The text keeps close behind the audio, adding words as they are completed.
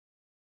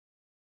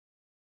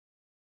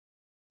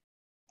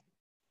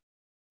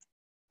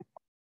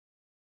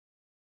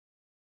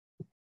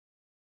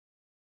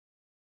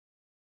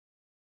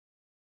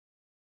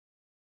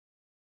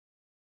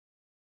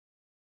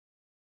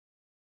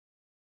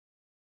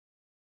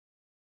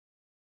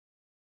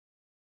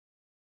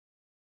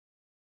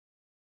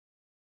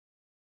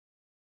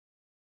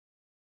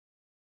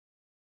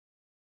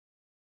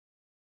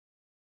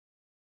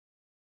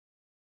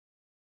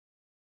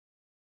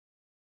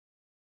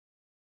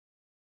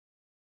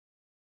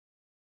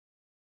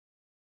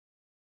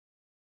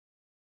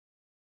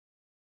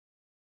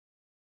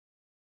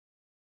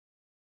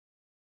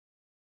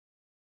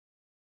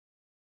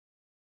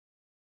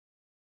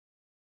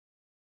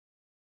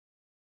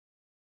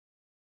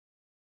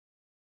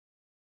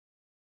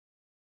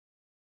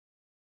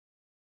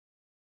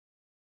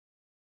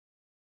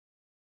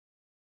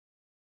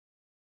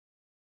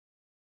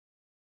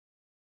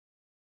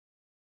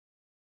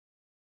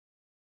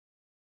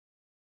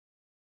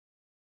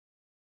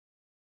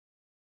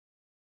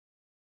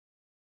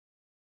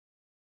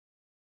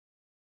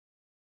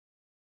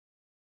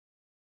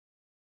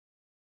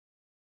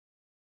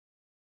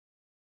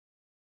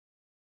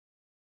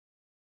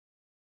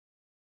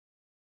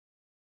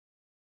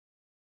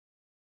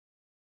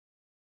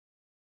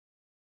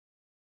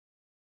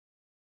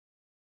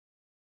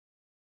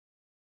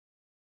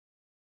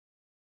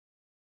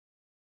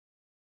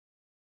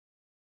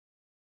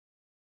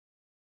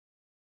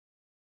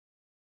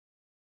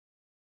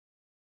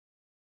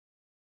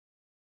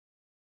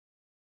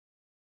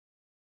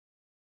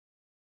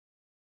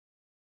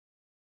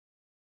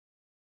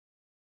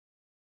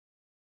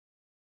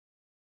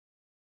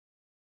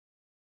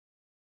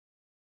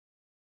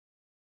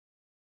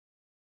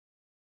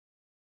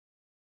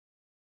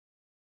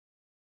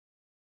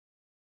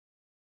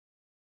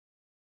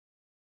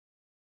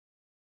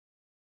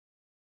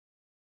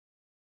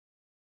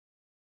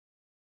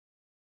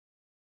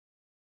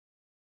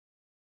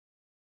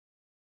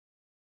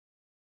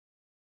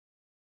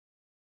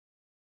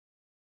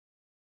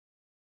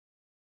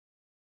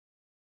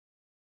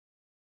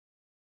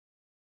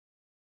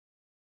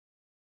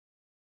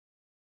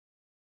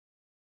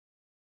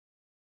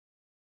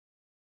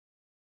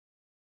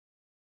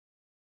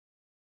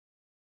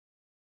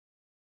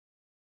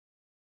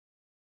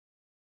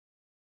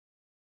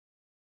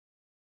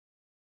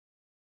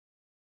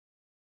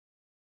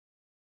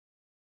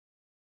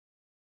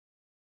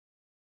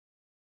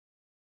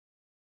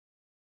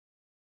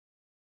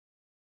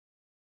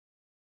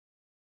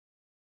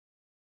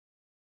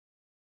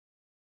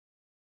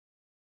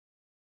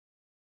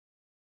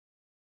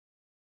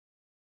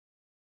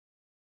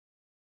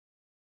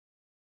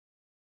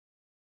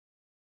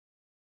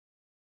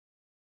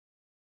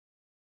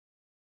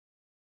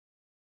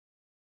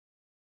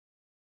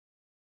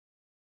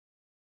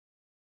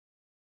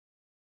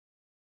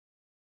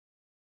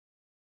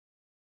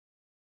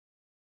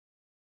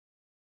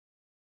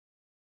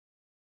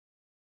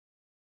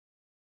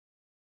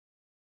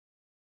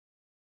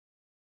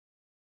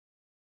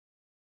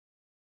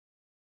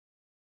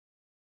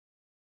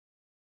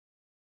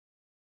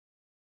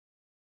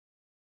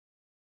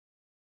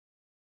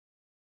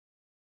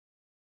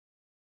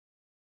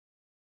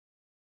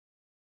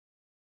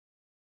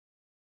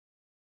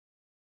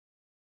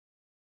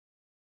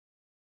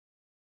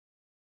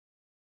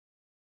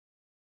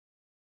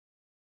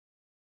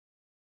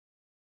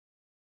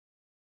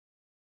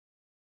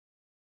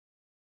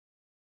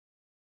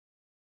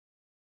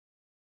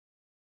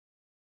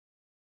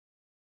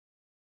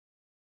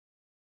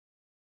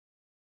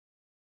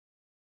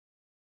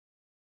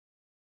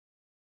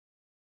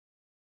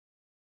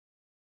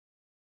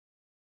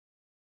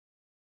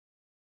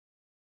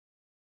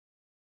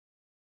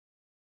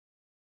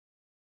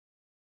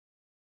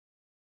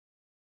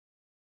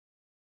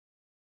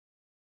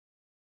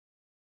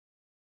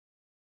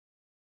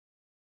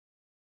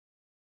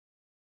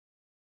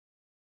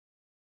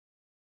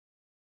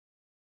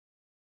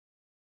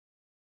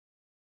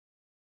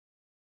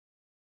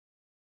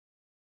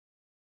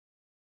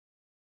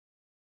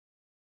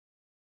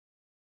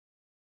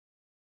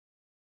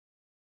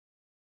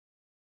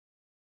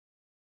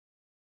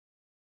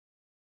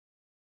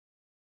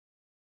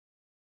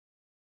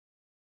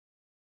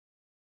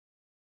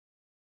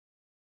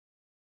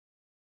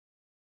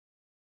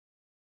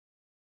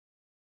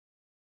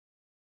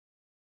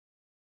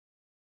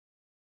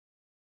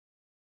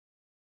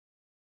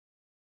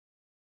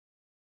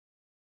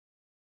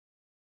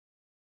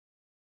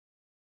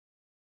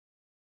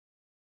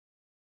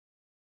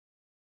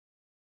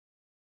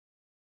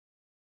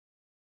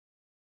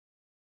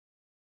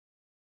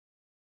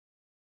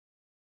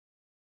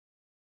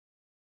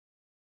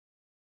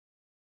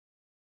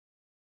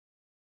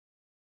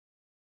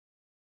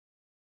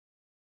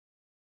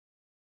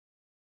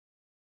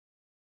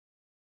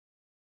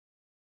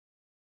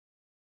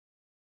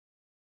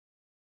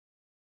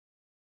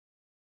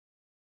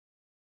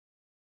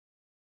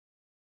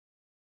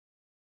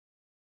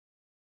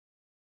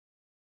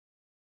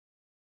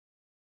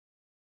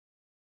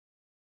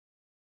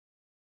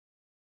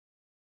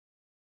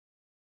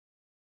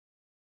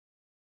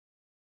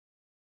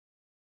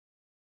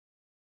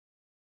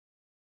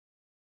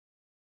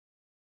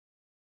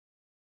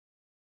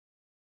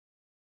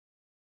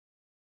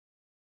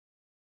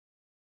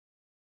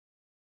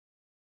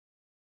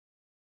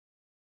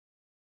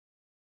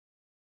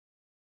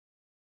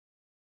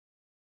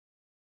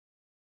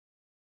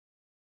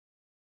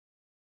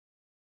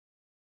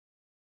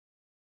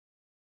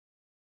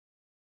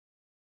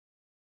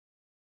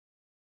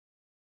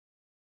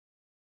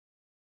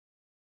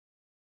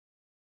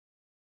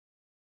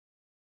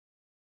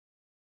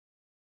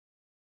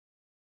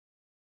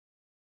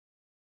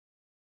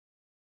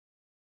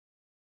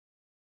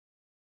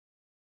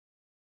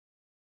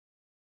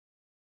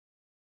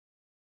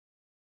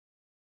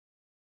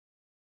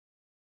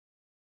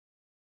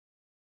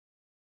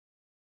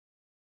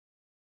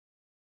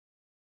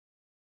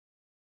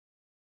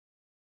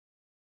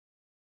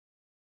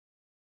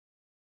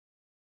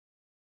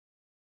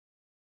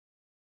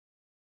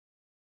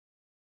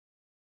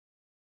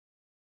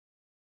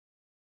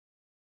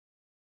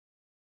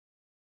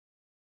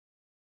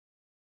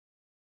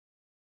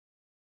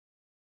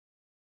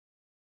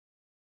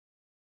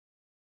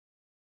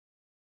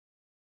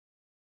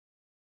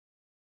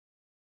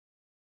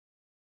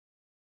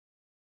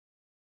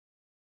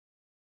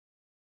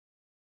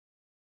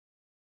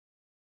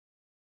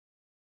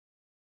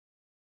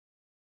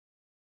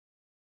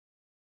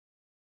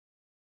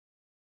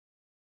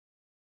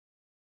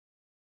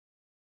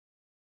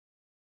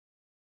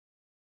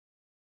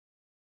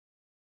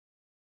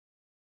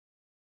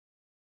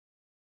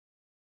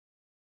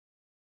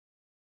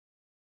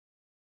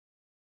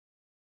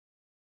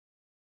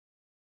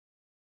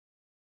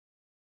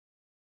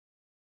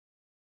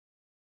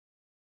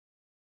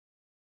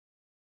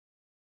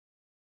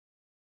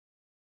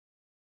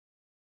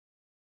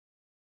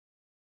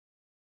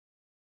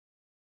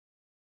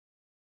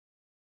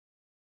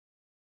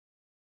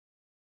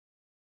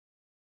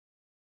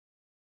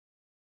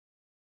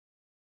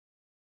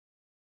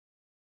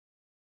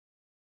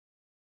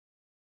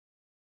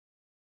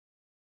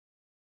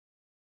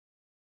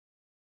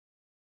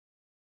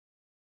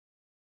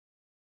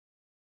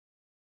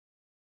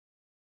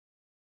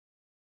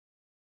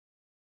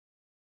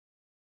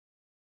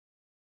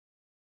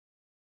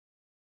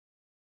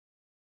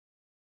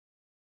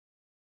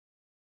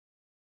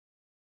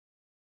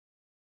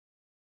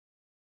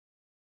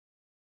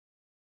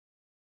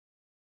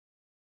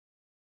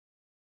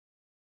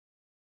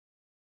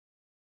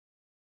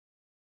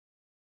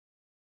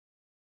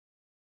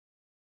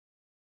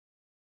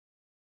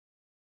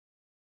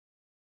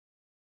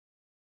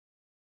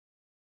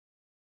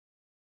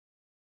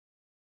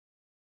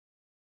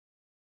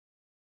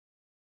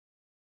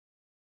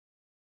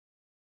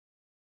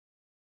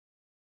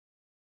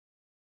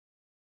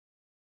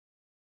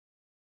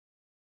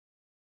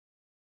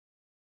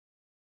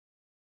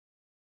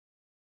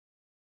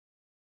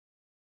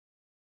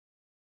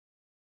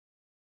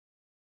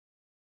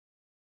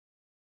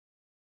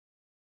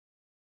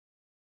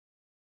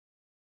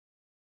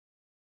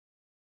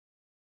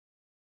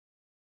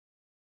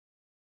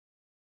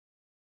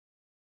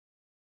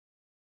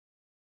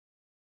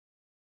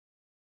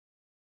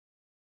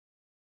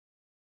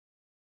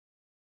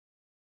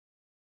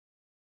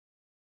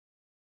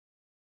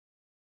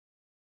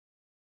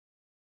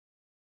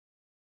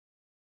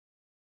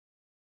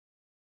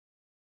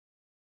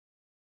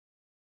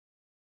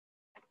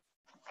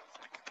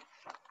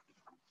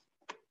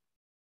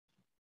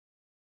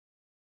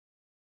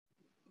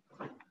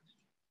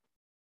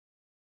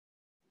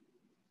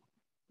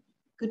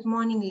Good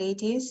morning,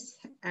 ladies.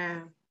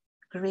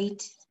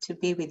 Great to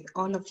be with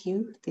all of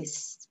you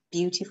this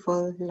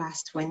beautiful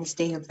last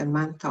Wednesday of the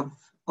month of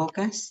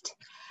August,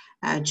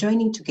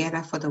 joining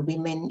together for the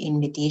Women in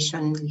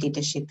Mediation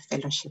Leadership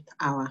Fellowship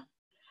Hour.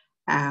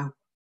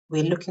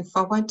 We're looking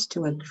forward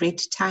to a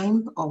great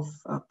time of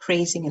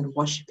praising and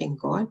worshiping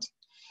God,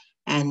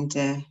 and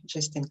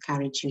just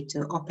encourage you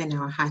to open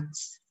our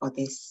hearts for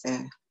this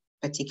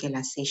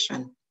particular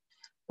session.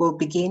 We'll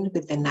begin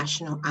with the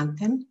national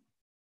anthem,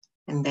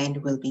 and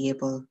then we'll be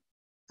able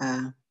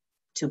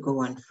to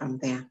go on from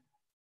there.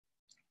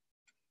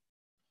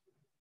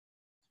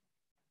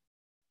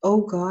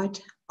 O God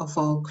of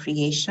all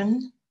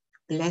creation,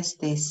 bless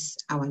this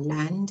our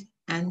land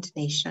and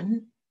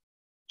nation.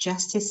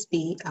 Justice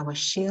be our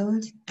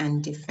shield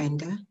and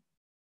defender.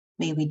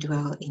 May we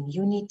dwell in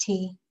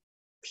unity,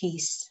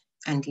 peace,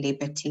 and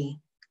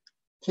liberty.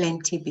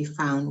 Plenty be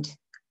found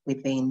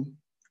within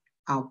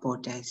our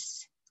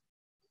borders.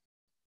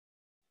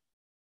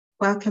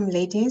 Welcome,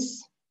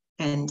 ladies,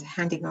 and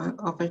handing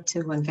over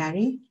to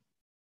Wangari.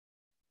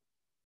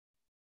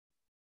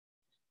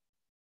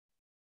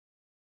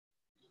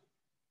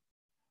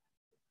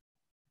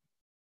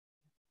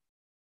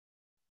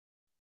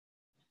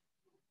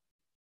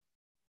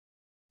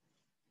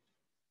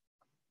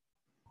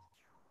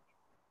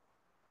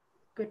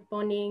 Good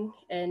morning,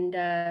 and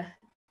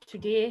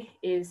today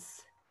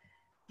is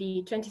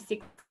the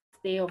 26th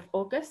day of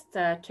August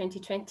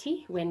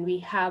 2020, when we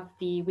have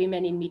the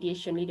Women in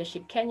Mediation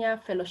Leadership Kenya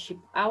Fellowship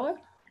Hour.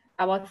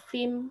 Our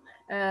theme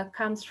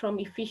comes from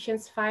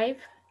Ephesians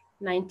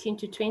 5:19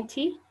 to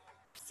 20,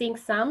 sing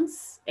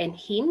psalms and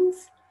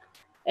hymns.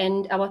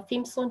 And our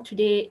theme song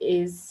today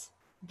is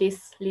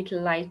This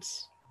Little Light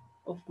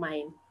of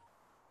Mine,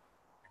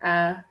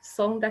 a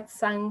song that's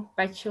sung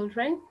by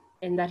children,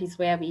 and that is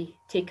where we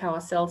take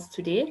ourselves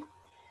today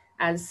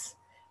as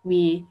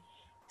we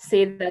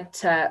say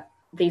that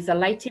there's a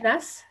light in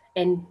us,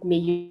 and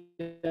may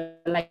your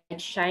light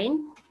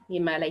shine, may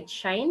my light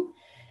shine,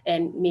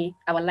 and may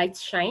our light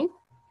shine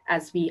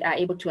as we are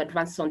able to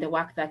advance on the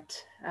work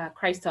that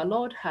Christ our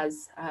Lord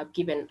has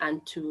given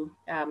unto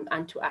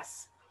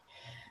us.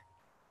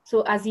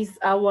 So as is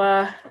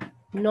our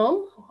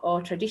norm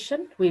or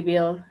tradition, we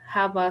will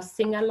have a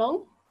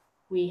sing-along.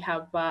 We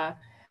have a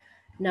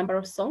number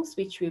of songs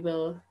which we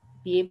will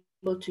be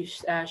able to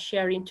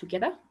share in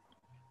together.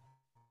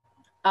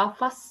 Our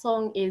first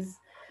song is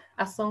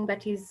a song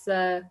that is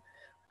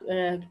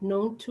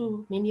known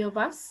to many of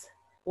us,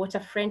 What a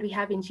Friend We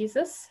Have in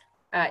Jesus.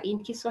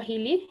 In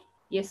Kiswahili,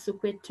 Yesu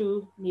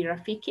Kwetu Ni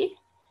Rafiki.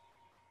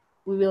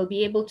 We will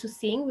be able to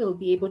sing, we'll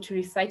be able to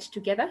recite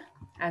together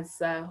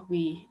as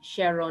we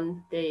share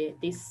on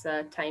this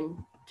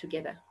time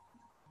together.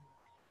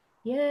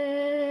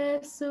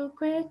 Yesu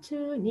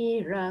kwetu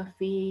ni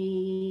rafiki,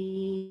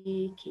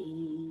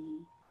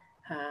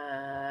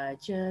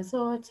 haja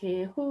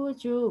zote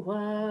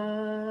hujua,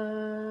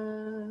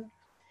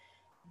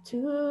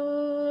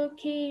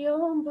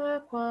 tukiomba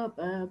kwa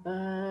babaye,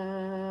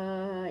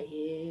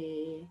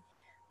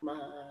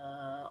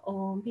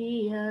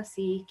 maombi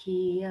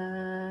yasikia,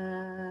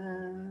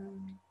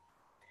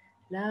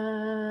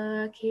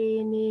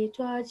 lakini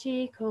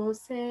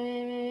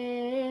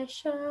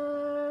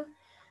twajikosesha,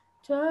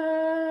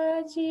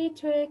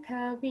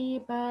 twajitweka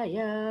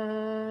vibaya,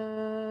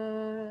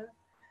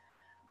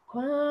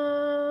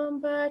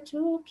 kwamba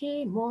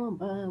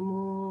tukimwomba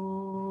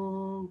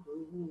Mungu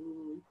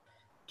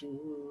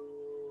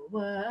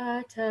dua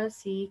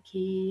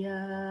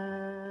atasikia.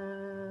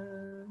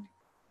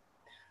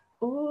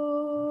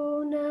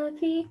 Una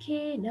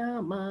dhiki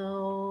na maonjo,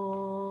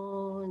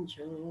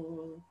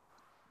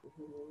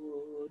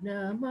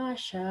 una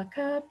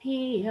mashaka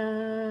pia,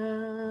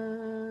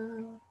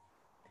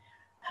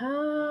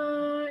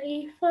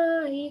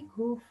 haifai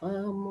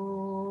kufa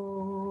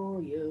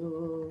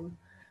moyo,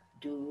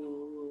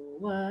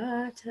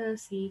 dua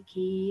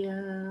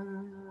atasikia.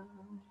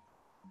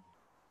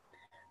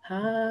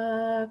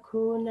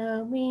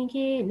 Hakuna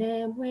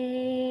mwingine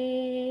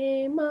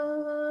mwema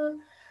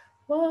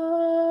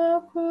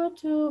wa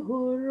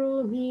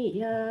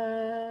kutuhurumia,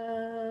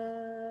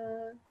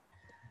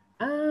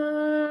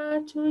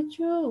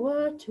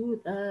 atujua tu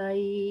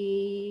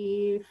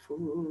dhaifu,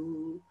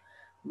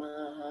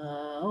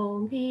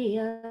 maombi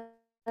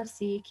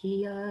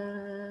yasikia.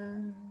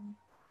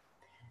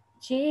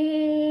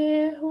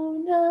 Je,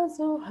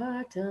 unazo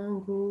hata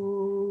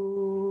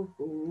nguvu,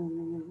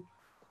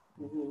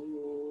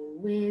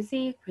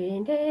 huwezi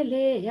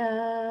kuendelea,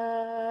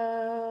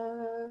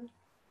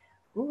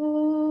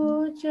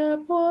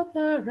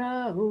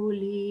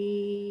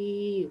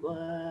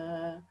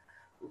 ujapodharauliwa,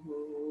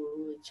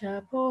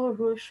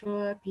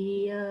 ujaporushwa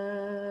pia,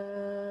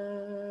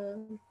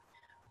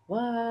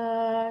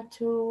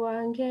 watu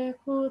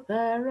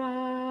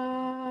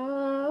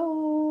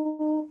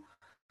wangekudharau,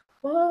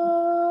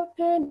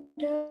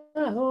 wapendao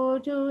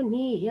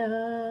dunia,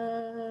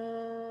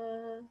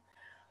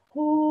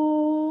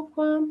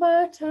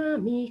 hukuambata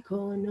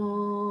mikononi,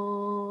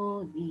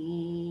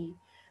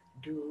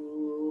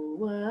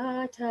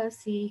 dua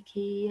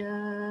atasikia,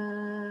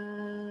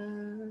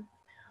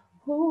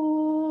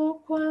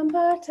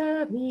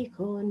 hukuambata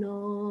mikononi,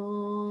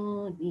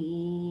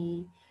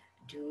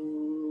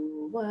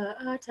 dua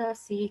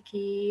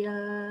atasikia,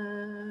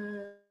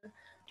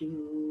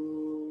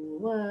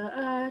 dua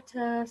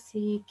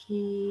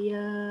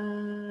atasikia.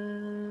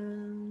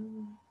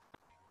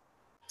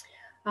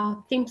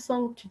 Our theme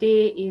song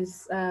today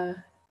is a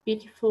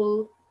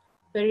beautiful,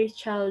 very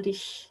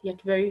childish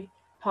yet very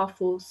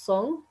powerful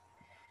song,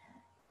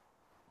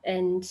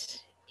 and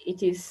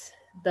it is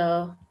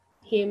the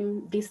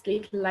hymn "This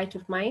Little Light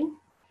of Mine."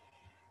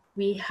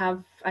 We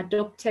have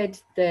adopted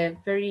the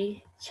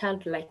very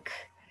childlike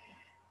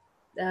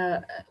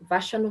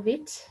version of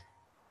it,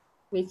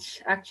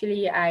 which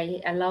actually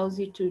allows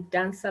you to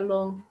dance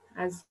along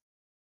as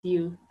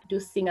you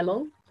do sing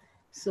along.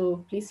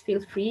 So please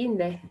feel free in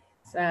the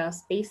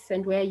space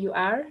and where you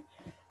are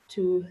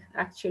to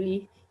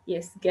actually,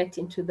 yes, get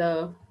into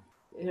the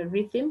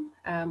rhythm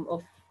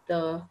of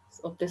the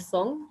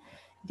song.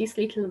 This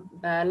Little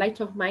Light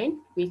of Mine,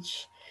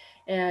 which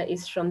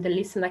is from the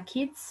Listener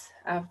Kids,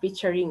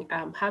 featuring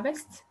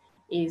Harvest,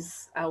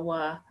 is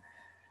our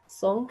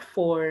song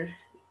for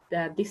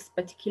this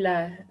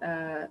particular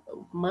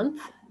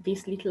month,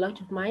 This Little Light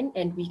of Mine,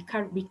 and we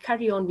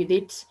carry on with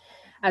it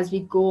as we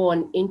go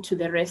on into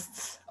the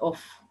rest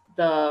of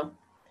the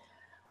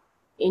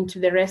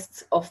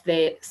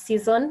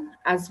season,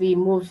 as we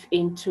move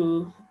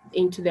into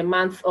the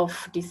month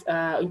of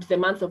December.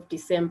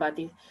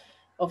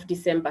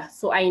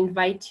 So I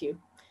invite you.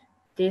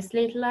 This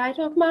little light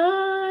of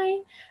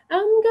mine,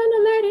 I'm gonna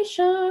let it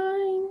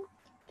shine.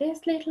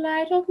 This little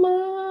light of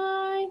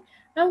mine,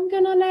 I'm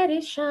gonna let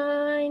it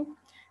shine.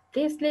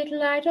 This little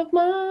light of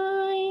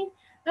mine,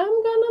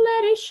 I'm gonna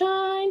let it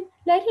shine.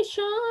 Let it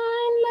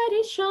shine, let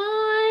it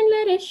shine,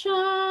 let it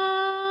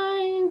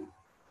shine.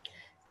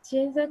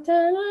 Jesus,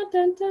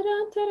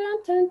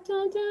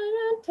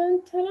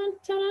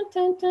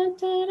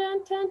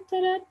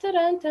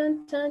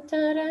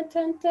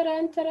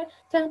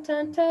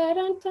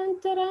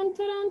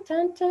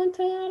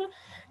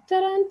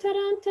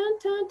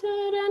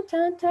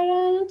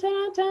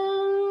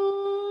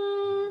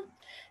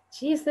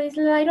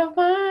 light of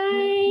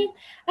mine,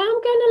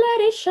 I'm gonna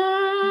let it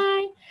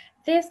shine.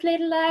 This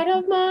little light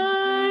of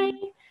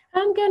mine,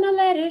 I'm gonna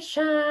let it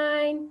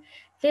shine.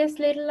 This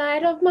little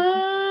light of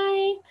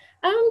mine,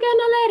 I'm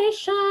gonna let it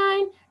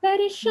shine. Let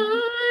it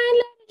shine,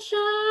 let it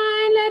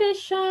shine, let it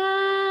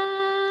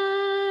shine.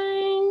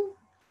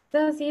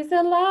 Jesus is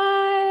the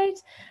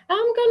light,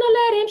 I'm gonna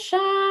let him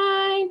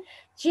shine.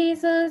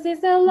 Jesus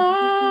is the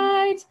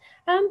light,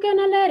 I'm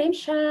gonna let him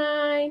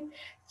shine.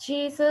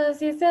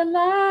 Jesus is the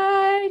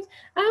light,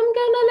 I'm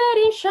gonna let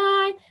him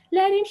shine.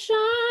 Let him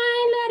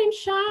shine, let him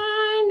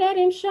shine, let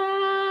him shine.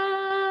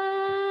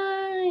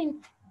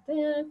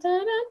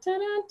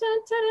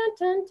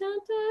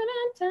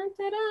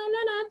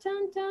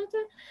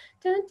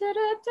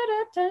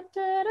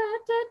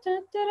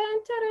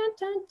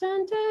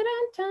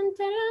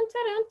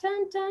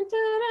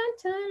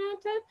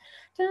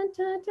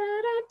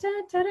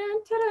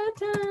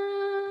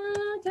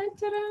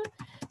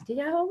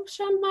 I will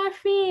stamp my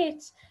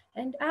feet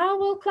and I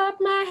will clap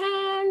my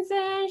hands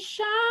and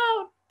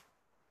shout,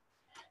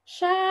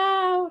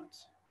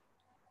 shout.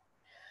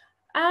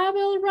 I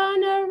will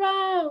run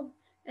around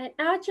and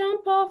I'll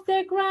jump off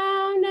the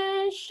ground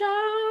and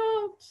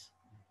shout,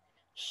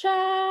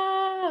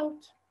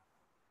 shout.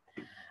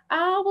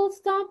 I will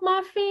stomp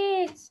my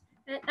feet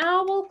and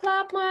I will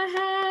clap my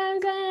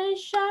hands and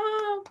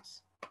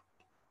shout,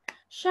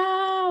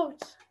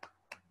 shout.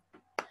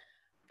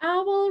 I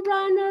will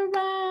run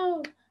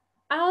around,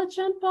 I'll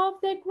jump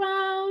off the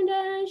ground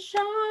and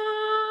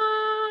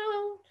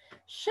shout,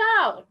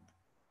 shout.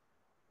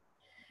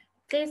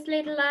 This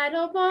little light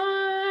of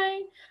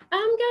mine,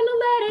 I'm gonna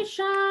let it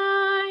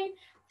shine.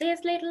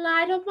 This little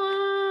light of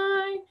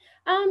mine,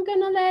 I'm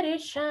gonna let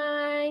it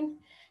shine.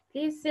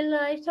 This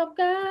light of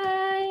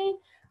mine,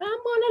 I'm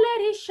gonna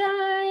let it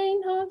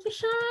shine. Oh, to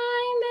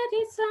shine, let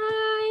it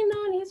shine,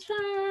 on it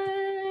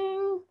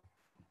shine.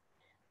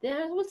 Then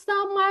I will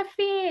stomp my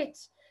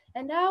feet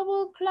and I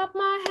will clap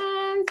my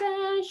hands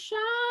and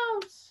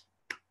shout,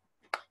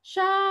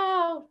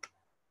 shout.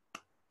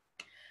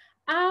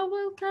 I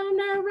will turn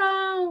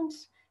around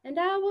and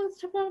I will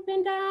jump up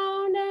and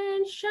down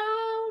and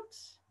shout,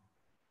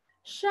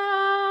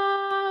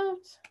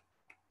 shout.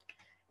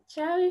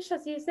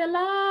 Jesus is the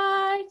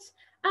light,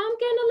 I'm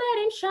gonna let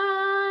him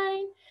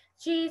shine.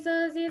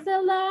 Jesus is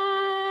the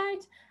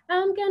light,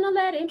 I'm gonna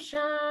let him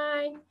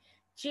shine.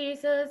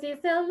 Jesus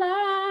is the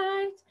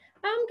light,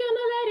 I'm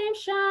gonna let him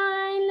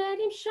shine, let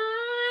him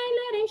shine,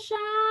 let him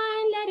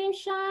shine, let him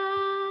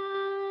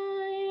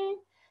shine.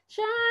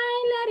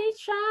 Shine, let it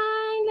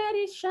shine, let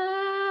it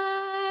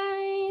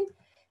shine.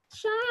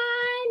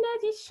 Shine,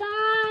 let it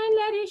shine,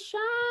 let it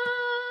shine.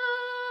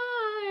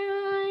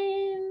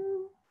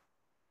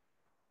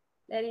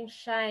 Let him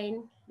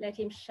shine, let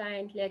him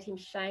shine, let him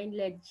shine,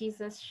 let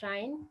Jesus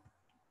shine.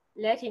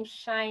 Let him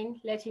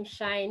shine, let him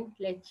shine,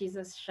 let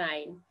Jesus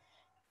shine.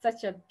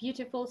 such a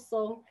beautiful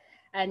song.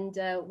 And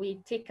we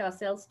take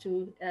ourselves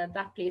to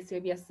that place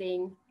where we are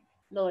saying,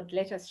 Lord,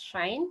 let us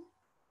shine.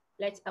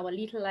 Let our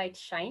little light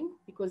shine,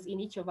 because in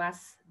each of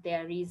us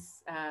there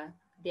is a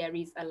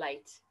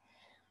light.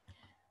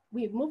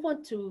 We move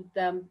on to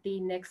the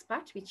next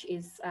part, which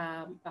is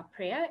a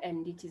prayer,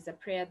 and it is a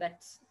prayer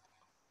that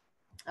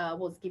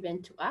was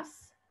given to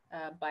us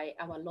by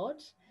our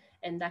Lord,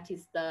 and that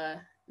is the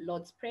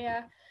Lord's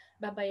Prayer.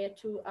 Baba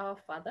yetu, our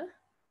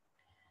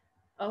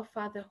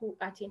Father who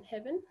art in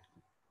heaven,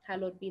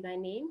 hallowed be thy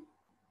name.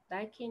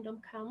 Thy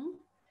kingdom come,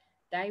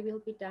 thy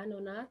will be done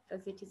on earth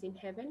as it is in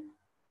heaven.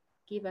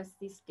 Give us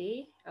this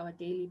day our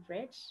daily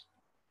bread,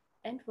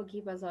 and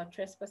forgive us our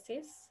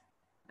trespasses,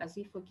 as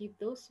we forgive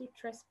those who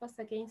trespass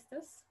against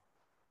us.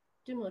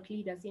 Do not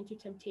lead us into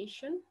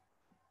temptation,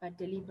 but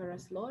deliver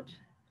us, Lord,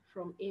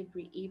 from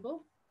every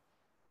evil.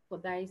 For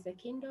thy is the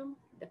kingdom,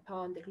 the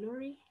power, and the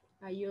glory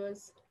are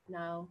yours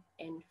now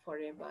and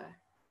forever.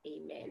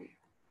 Amen.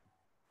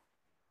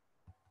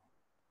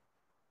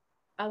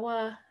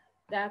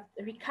 The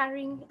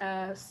recurring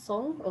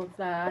song of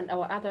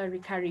our other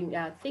recurring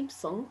theme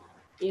song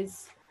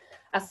is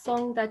a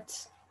song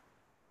that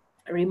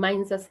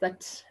reminds us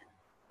that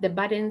the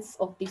burdens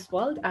of this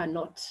world are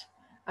not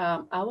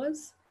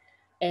ours,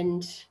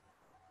 and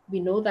we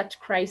know that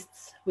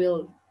Christ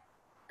will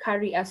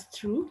carry us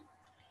through,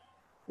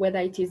 whether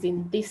it is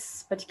in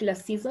this particular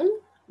season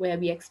where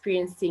we are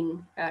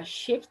experiencing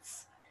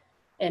shifts,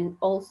 and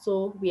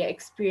also we are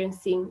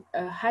experiencing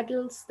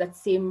hurdles that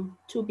seem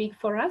too big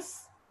for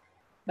us,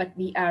 but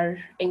we are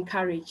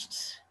encouraged.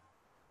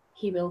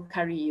 He will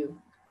carry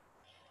you.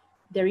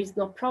 There is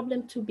no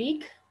problem too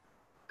big,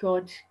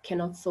 God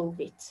cannot solve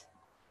it.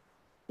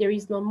 There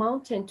is no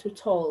mountain too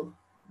tall,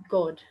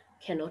 God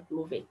cannot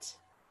move it.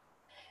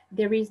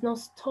 There is no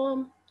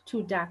storm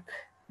too dark,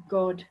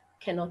 God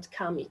cannot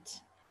calm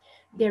it.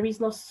 There is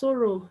no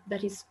sorrow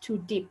that is too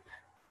deep,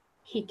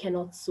 he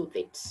cannot soothe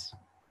it.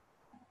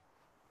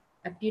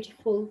 A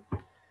beautiful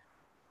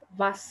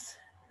verse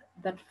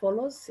that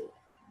follows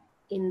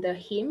in the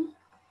hymn.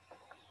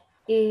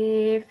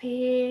 If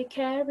he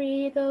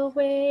carry the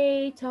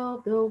weight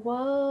of the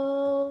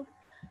world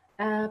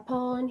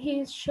upon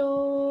his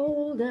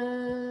shoulders,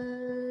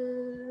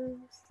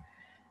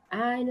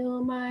 I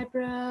know, my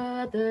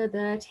brother,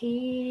 that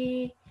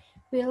he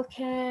will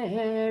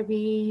carry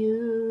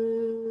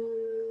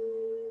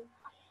you.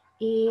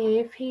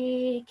 If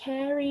he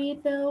carry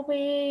the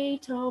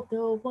weight of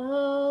the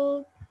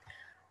world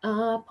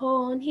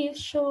upon his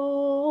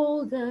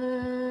shoulders,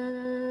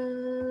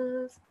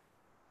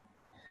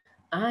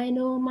 I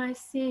know, my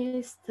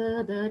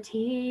sister, that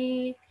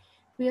he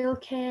will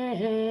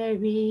carry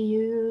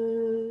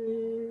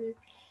you.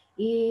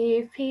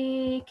 If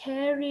he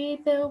carry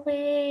the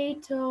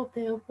weight of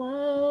the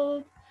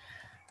world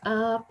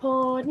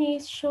upon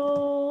his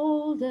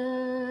shoulders,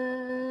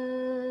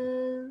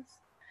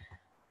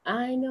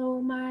 I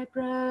know, my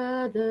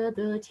brother,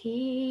 that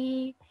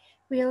he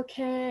will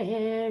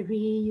carry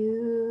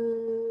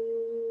you.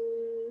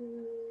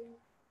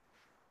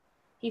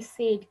 He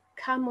said,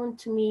 come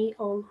unto me,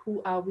 all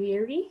who are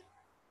weary,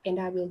 and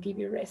I will give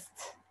you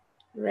rest.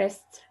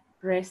 Rest,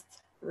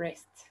 rest,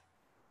 rest.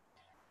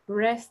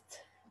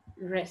 Rest,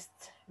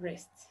 rest,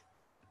 rest.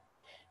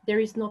 There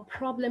is no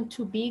problem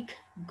too big,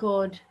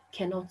 God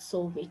cannot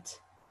solve it.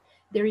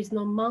 There is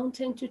no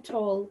mountain too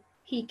tall,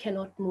 he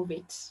cannot move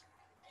it.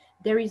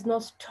 There is no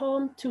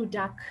storm too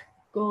dark,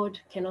 God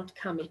cannot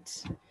calm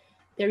it.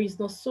 There is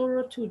no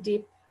sorrow too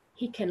deep,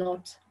 he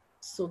cannot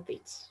soothe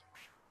it.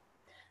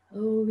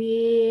 Oh,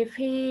 if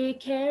he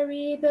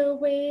carry the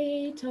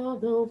weight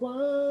of the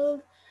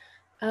world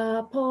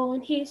upon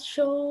his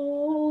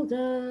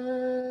shoulders,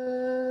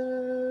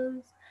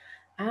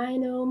 I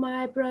know,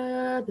 my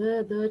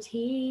brother, that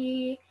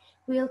he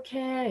will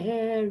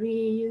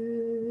carry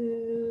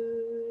you.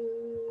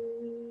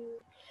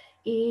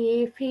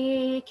 If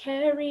he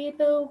carry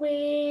the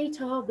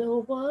weight of the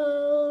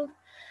world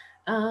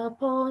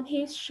upon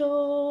his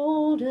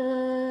shoulders,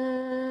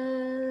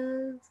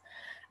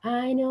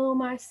 I know,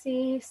 my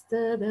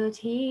sister, that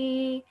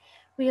he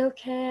will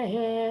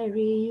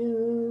carry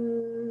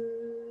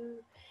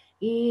you.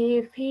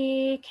 If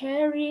he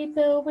carry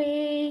the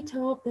weight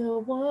of the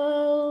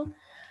world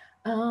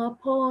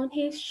upon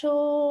his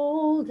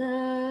shoulders,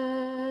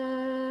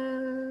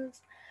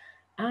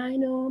 I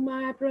know,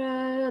 my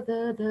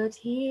brother, that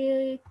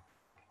he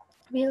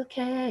will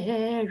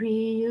carry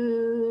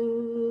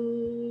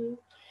you.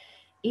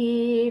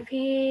 If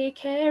he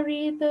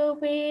carry the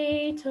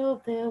weight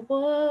of the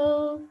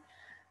world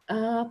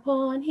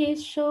upon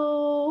his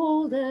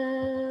shoulders,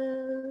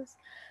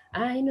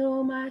 I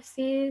know, my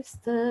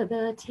sister,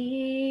 that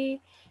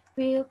he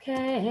will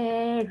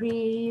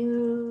carry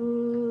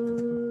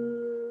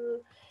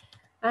you.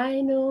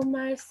 I know,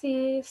 my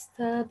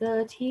sister,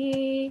 that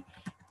he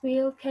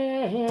will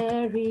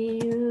carry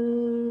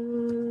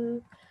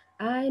you.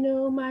 I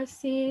know, my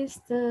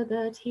sister,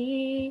 that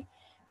he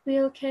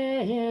will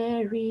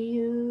carry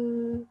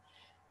you.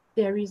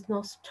 There is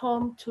no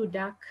storm too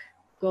dark,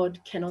 God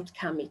cannot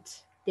calm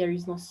it. there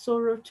is no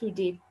sorrow too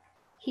deep,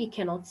 he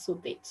cannot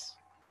soothe it.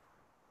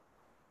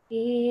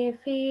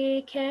 If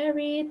he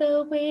carried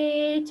the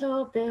weight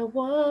of the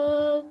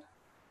world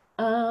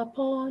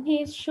upon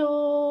his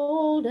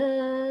shoulders,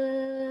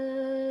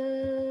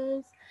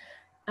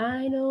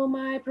 I know,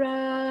 my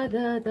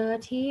brother,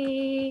 that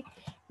he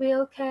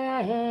will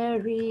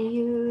carry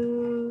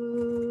you.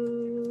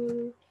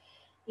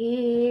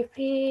 If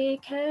he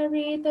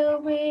carried the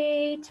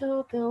weight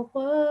of the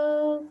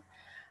world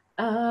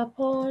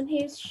upon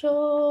his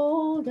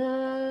shoulders,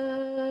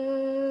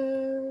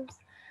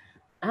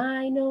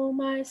 I know,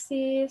 my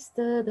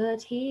sister,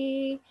 that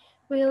he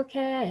will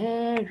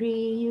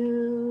carry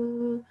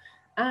you.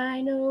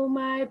 I know,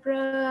 my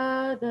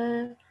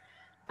brother,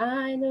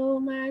 I know,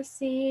 my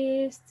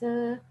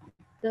sister,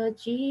 that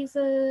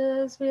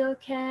Jesus will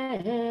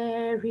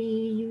carry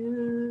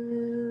you.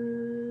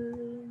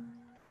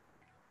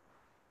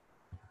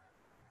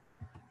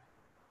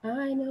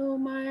 I know,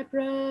 my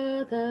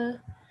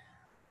brother,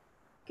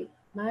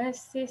 my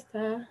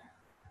sister,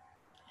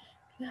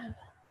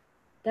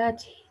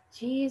 that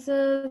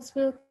Jesus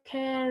will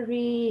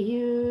carry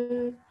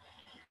you.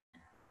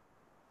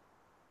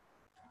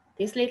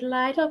 This little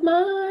light of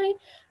mine,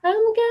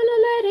 I'm gonna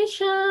let it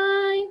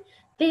shine.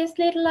 This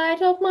little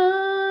light of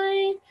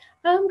mine,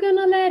 I'm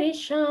gonna let it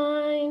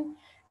shine.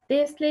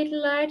 This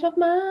little light of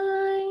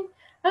mine,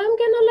 I'm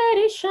gonna let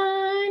it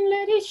shine,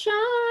 let it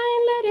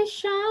shine, let it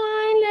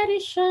shine, let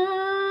it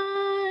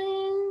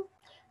shine.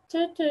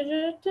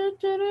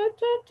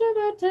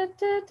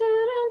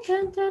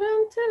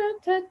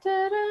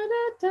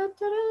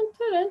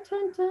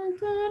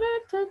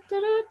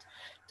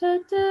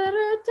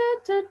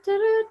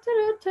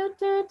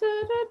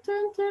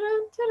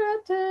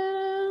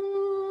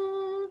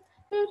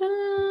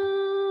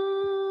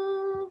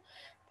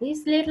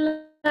 This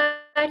little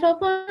light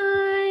of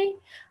mine,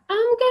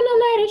 I'm gonna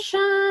let it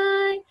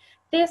shine.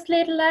 This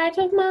little light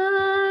of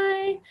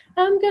mine,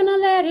 I'm gonna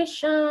let it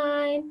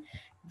shine.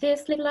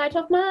 This little light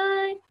of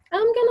mine,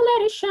 I'm gonna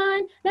let it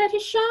shine, let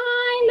it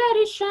shine, let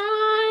it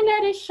shine,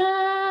 let it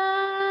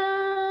shine.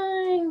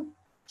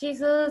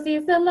 Jesus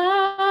is the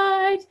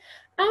light,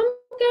 I'm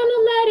gonna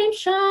let him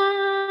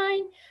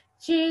shine.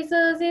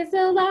 Jesus is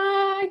the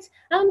light,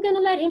 I'm gonna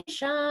let him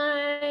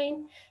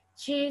shine.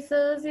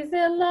 Jesus is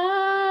the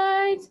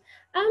light,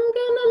 I'm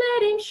gonna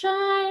let him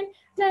shine,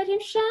 let him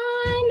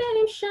shine, let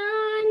him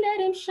shine, let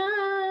him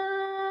shine.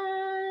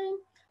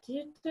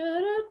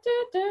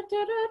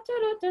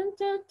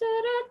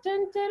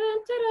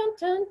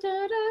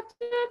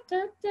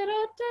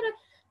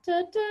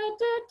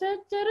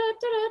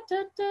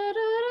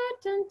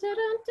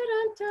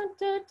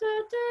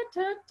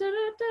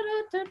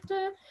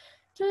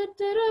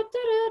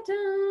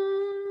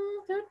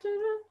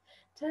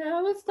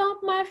 I will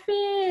stomp my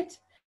feet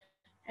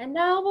and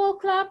I will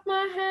clap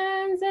my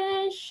hands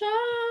and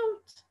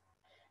shout,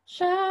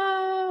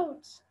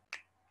 shout.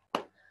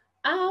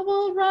 I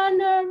will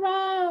run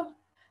around,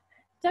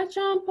 to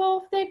jump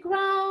off the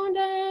ground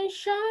and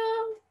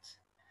shout,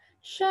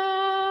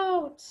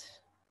 shout.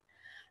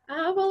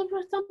 I will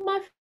stomp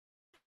my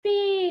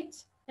feet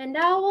and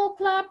I will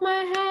clap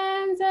my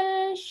hands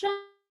and shout,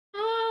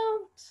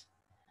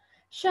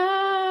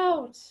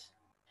 shout.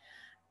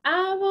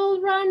 I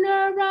will run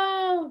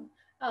around,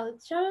 I'll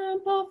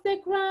jump off the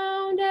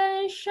ground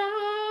and shout,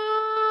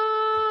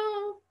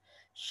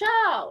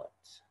 shout.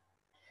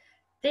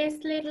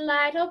 This little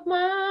light of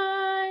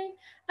mine,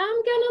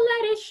 I'm gonna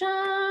let it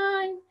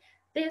shine.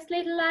 This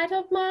little light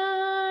of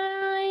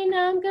mine,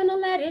 I'm gonna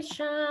let it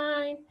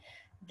shine.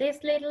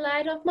 This little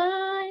light of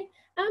mine,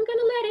 I'm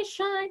gonna let it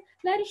shine,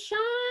 let it shine,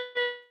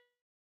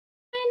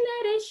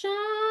 let it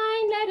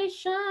shine, let it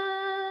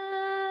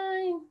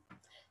shine.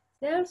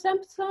 There's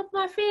some of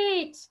my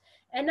feet,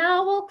 and I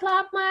will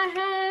clap my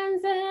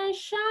hands and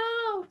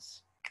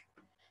shout,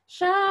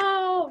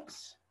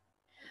 shout.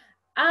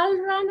 I'll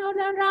run all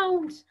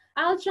around,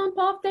 I'll jump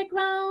off the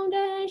ground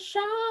and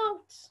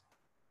shout,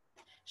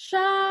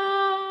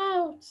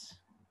 shout.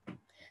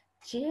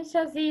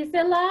 Jesus is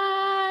the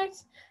light,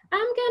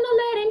 I'm gonna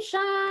let him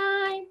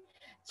shine.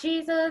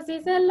 Jesus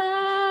is the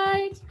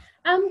light,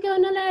 I'm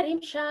gonna let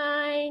him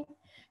shine.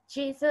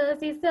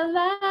 Jesus is the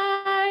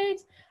light,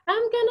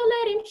 I'm gonna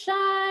let him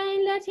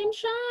shine, let him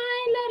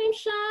shine, let him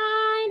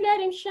shine, let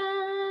him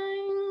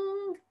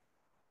shine.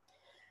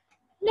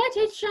 Let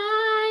it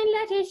shine,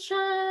 let it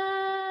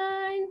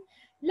shine.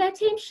 Let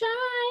him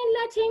shine,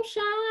 let him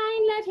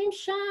shine, let him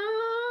shine.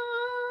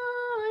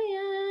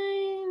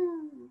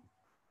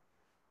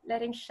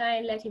 Let him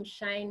shine, let him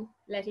shine,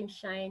 let him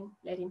shine,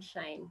 let him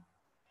shine.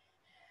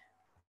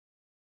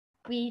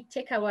 We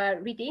take our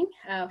reading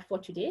for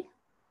today,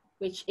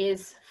 which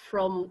is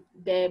from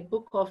the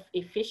book of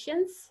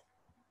Ephesians.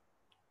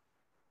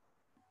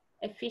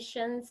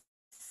 Ephesians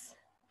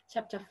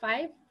chapter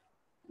 5,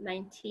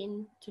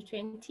 19 to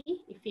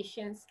 20.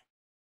 Ephesians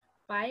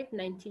 5,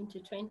 19 to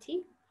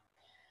 20.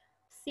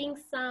 Sing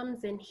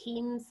psalms and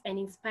hymns and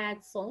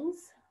inspired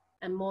songs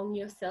among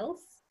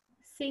yourselves,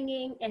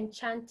 singing and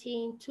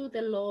chanting to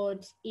the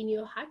Lord in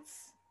your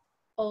hearts,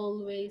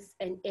 always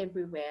and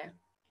everywhere.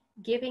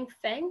 giving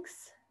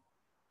thanks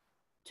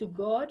to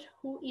God,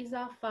 who is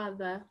our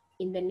Father,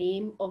 in the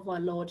name of our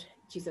Lord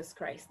Jesus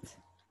Christ.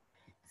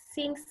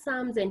 Sing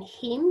psalms and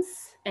hymns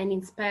and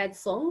inspired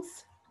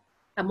songs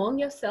among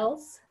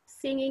yourselves,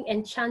 singing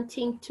and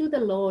chanting to the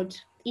Lord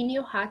in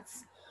your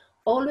hearts,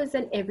 always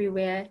and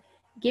everywhere,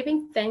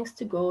 giving thanks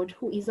to God,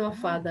 who is our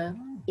Father,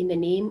 in the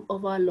name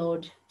of our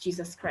Lord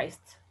Jesus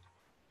Christ.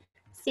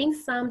 Sing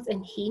psalms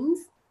and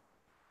hymns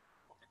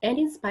and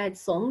inspired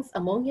songs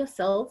among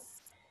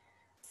yourselves,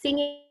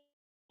 singing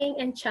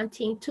and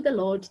chanting to the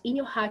Lord in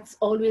your hearts,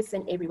 always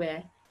and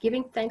everywhere,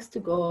 giving thanks to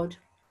God,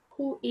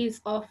 who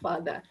is our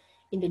Father,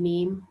 in the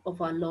name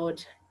of our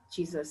Lord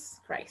Jesus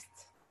Christ.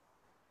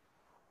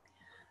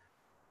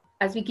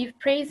 As we give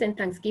praise and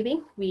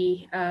thanksgiving,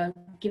 we are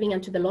giving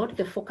unto the Lord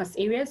the focus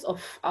areas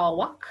of our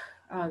work.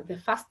 The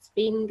first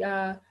being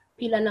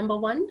pillar number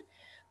 1,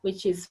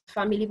 which is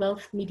family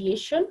wealth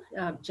mediation,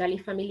 Jali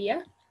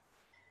Familia.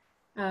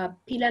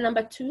 Pillar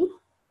number 2,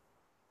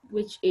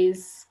 which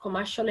is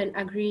commercial and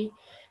agri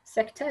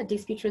sector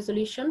dispute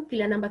resolution.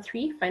 Pillar number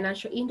 3,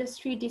 financial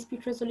industry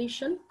dispute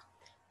resolution.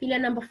 Pillar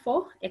number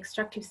 4,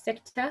 extractive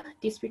sector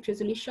dispute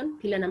resolution.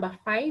 Pillar number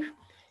 5,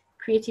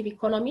 creative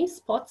economy,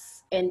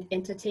 sports and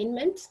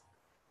entertainment.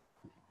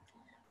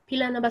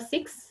 Pillar number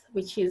 6,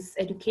 which is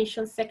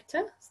education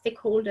sector,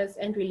 stakeholders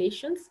and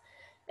relations.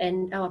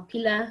 And our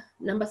pillar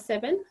number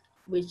 7,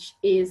 which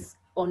is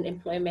on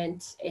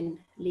employment and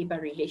labor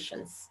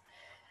relations.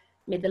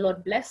 May the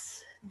Lord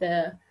bless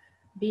the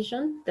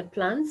vision, the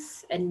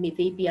plans, and may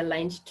they be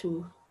aligned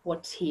to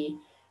what He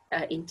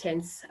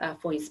intends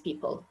for His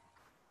people.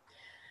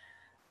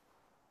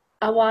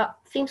 Our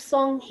theme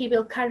song, He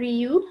Will Carry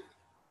You.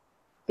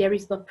 There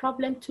is no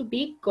problem too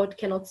big, God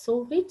cannot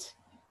solve it.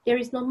 There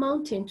is no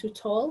mountain too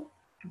tall,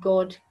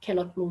 God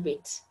cannot move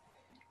it.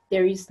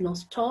 There is no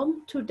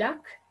storm too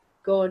dark,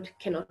 God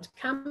cannot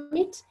calm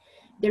it.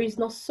 There is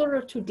no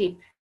sorrow too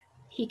deep,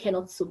 He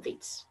cannot soothe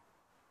it.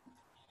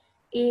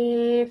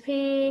 If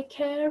He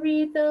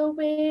carried the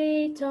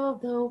weight of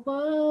the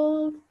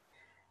world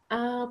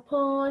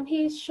upon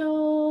His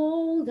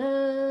shoulders,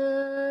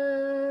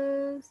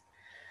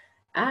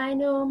 I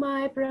know,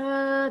 my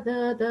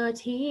brother, that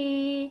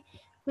He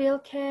will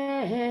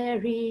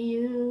carry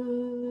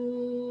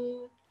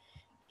you.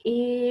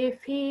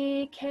 If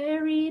He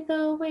carried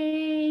the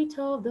weight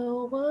of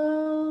the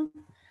world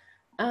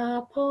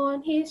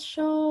upon His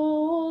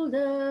shoulders,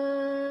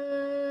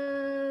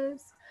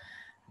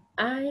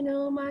 I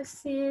know, my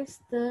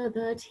sister,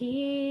 that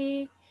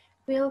He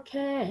will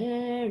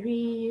carry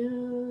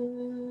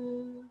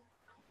you.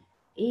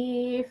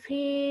 If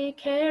He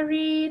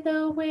carried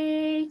the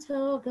weight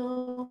of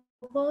the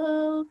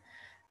world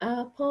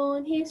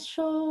upon His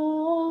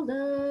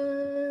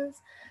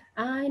shoulders,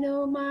 I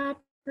know, my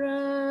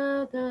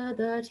brother,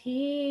 that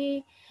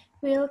He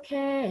will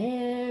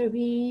carry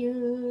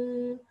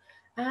you.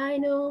 I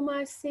know,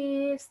 my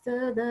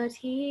sister, that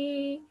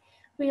He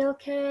will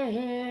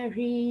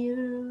carry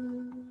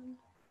you.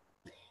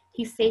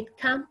 He said,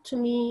 come to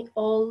me,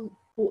 all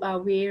who are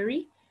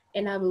weary,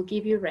 and I will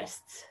give you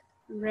rest.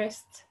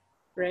 Rest,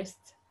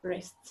 rest,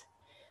 rest,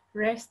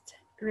 rest,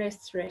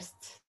 rest,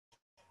 rest.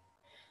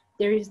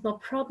 There is no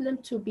problem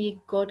too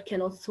big, God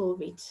cannot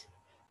solve it.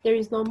 There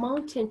is no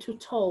mountain too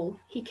tall,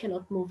 He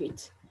cannot move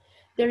it.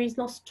 There is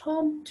no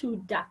storm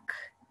too dark,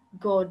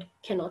 God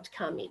cannot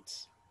calm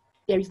it.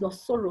 There is no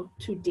sorrow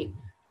too deep,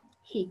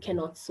 He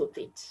cannot soothe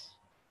it.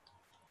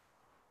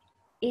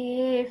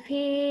 If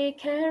He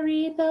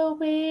carried the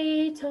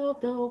weight of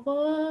the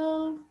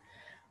world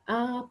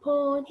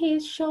upon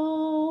His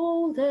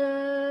shoulders,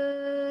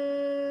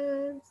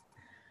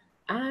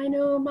 I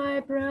know, my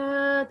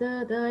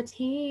brother, that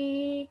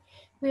He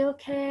will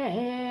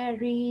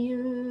carry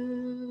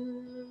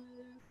you.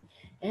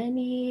 And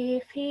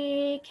if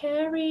He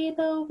carried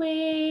the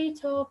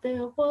weight of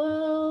the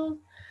world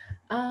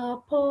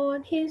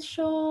upon His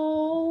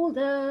shoulders,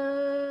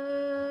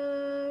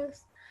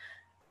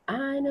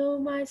 I know,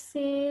 my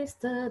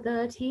sister,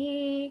 that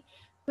He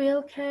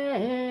will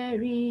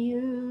carry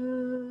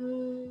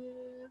you.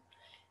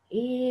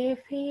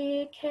 If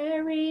He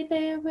carried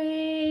the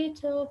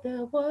weight of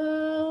the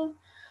world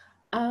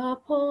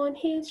upon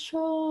His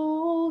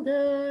shoulders,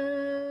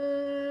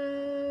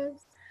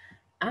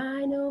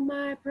 I know,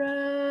 my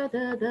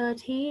brother, that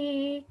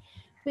He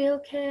will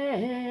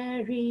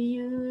carry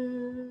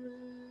you.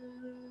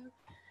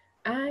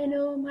 I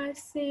know, my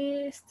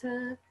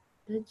sister,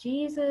 that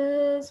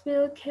Jesus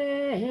will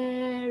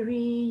carry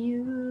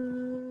you.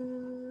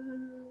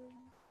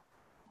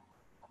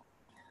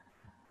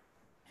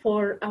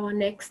 For our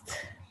next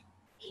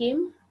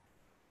hymn,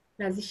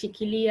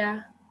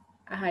 Nazishikilia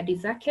Ahadi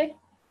Zake,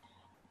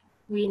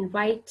 we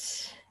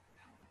invite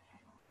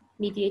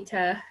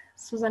mediator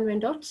Susan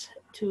Wendot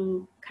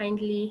to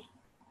kindly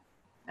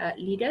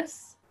lead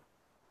us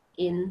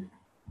in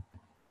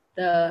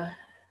the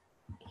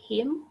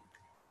hymn,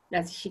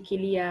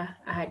 Nazishikilia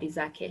Ahadi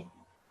Zake.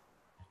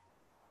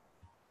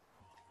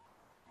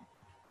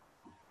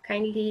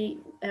 Kindly,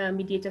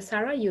 Mediator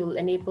Sarah, you'll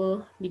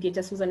enable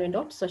Mediator Susan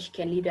Wendot so she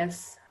can lead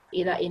us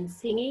either in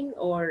singing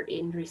or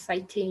in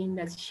reciting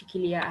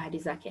nazishikilia ahadi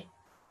zake.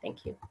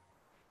 Thank you.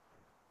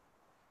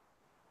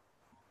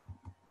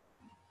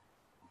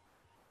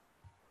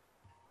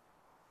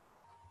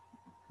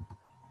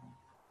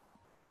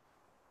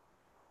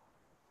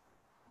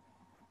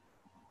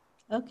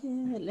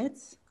 Okay,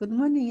 good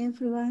morning,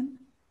 everyone.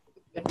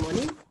 Good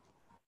morning.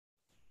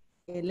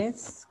 Okay,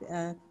 let's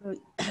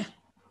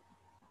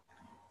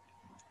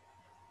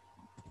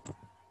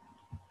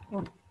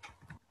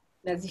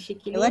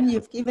Nazishikilia. The one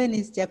you've given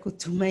is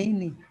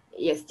Jakutumaini.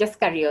 Yes, just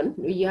carry on.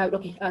 You have,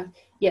 okay.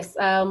 Yes, it's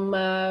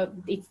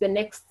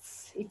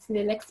in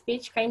the next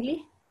page,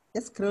 kindly.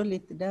 Just scroll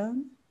it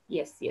down.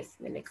 Yes,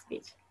 the next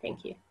page.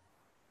 Thank you.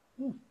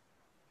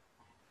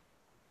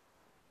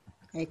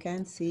 I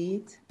can't see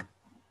it.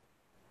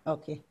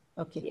 Okay.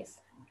 Yes.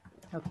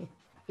 Okay,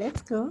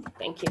 let's go.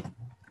 Thank you.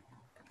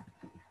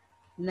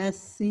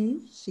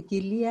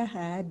 Nasishikilia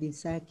ahadi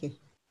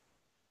zake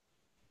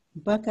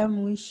mpaka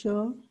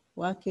mwisho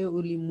wake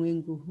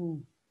ulimwengu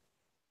huu.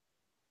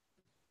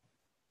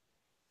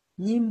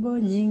 Nyimbo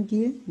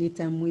nyingi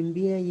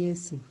nitamwimbia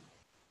Yesu,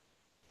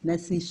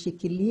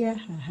 nasishikilia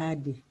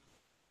ahadi.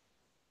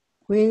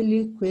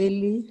 Kweli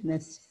kweli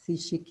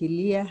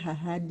nasishikilia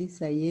ahadi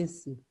za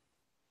Yesu.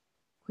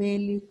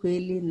 Kweli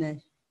kweli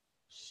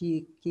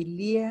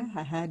nashikilia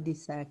ahadi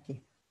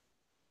zake.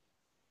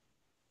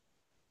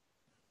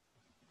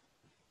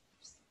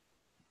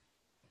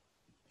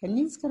 Can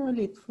you scroll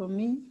it for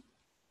me?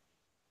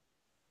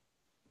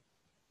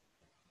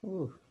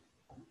 Oh.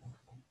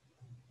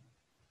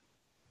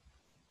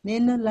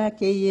 Neno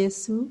lake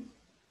Yesu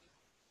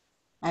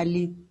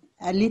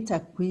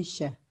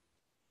alitakwisha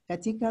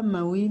katika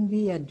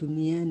mawimbi ya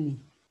duniani,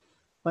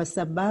 kwa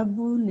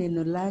sababu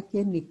neno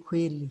lake ni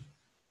kweli,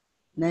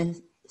 na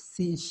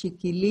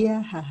sishikilia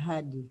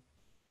ahadi.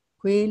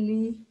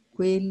 Kweli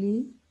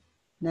kweli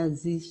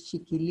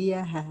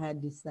nazishikilia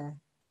ahadi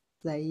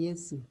za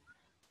Yesu.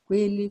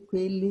 Kweli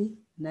kweli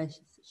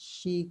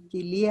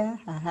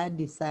nashikilia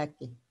ahadi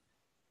zake.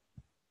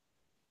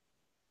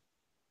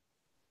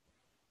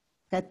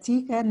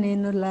 Katika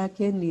neno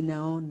lake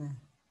ninaona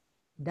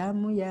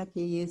damu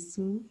yake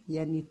Yesu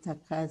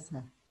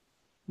yanitakasa,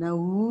 na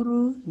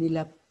uhuru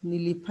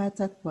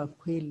nilipata kwa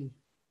kweli,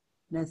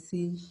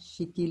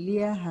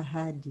 nasishikilia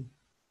ahadi.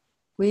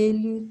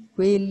 Kweli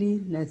kweli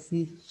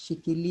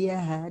nasishikilia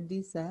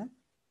ahadi za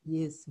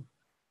Yesu.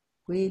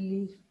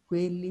 Kweli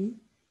kweli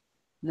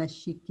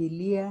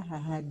nashikilia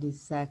ahadi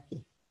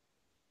zake.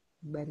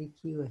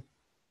 Barikiwe.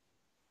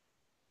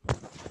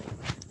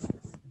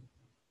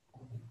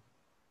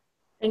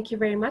 Thank you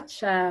very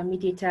much,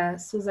 Mediator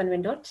Susan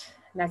Wendot.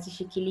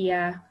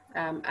 Nazishikilia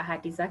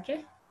ahadi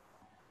zake.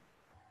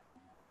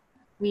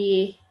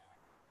 We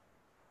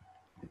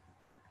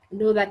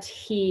know that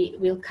he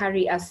will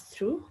carry us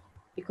through,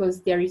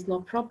 because there is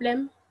no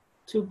problem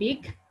too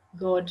big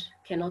God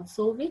cannot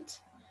solve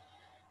it.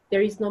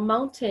 There is no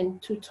mountain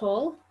too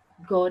tall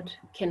God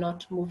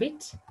cannot move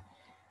it.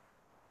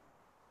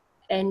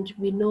 And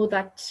we know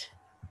that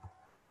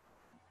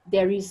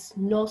there is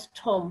no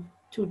storm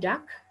too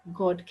dark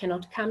God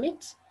cannot calm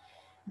it.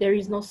 There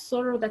is no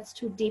sorrow that's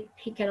too deep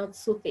he cannot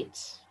soothe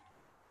it.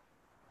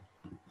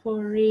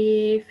 For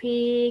if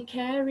he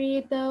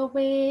carried the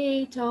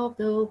weight of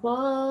the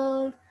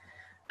world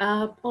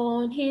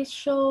upon his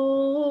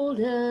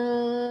shoulders,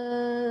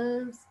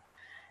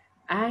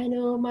 I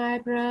know, my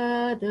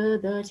brother,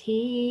 that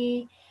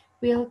he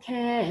will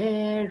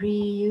carry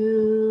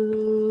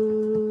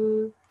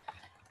you.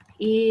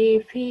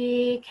 If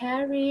he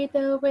carried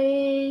the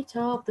weight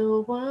of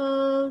the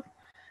world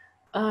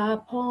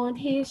upon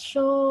his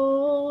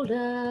shoulder,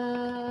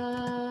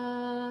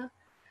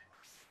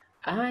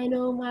 I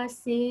know, my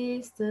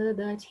sister,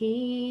 that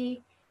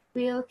he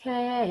will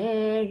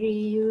carry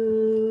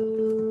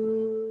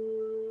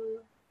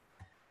you.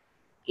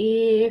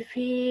 If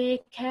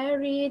he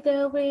carried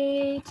the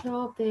weight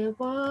of the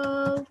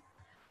world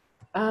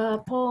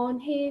upon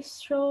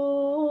his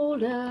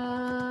shoulder,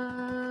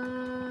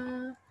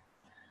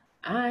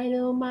 I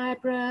know, my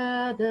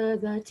brother,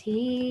 that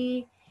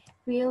he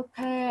will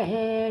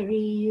carry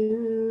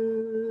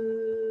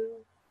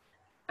you.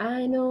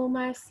 I know,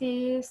 my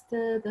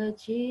sister, that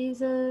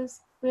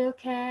Jesus will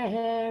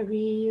carry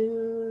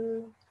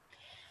you.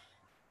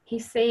 He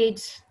said,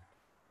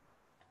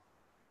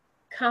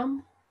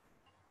 come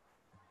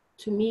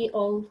to me,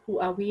 all who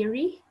are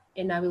weary,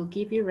 and I will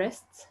give you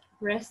rest,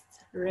 rest,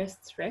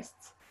 rest,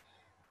 rest,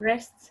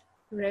 rest,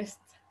 rest,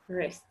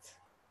 rest.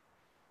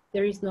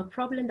 There is no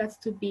problem that's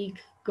too big,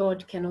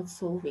 God cannot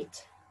solve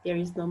it. There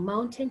is no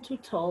mountain too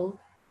tall,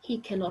 he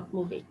cannot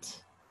move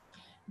it.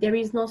 There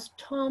is no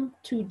storm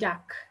too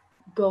dark,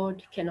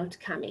 God cannot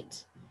calm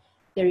it.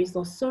 There is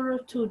no sorrow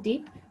too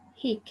deep,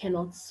 he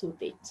cannot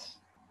soothe it.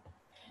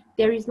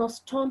 There is no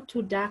storm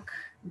too dark,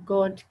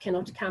 God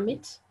cannot calm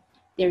it.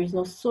 There is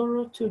no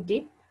sorrow too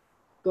deep,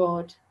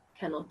 God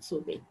cannot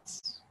soothe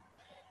it.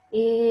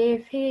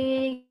 If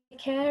he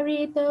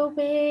carried the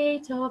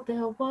weight of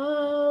the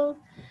world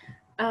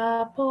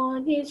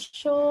upon his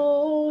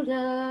shoulder,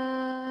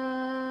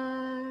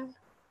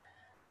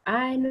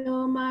 I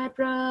know my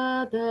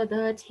brother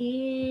that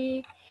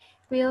he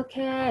will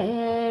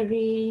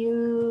carry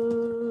you.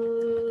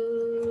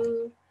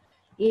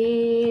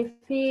 If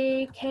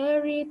he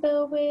carry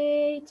the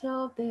weight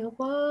of the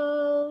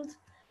world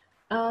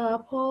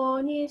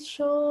upon his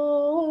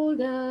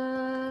shoulders,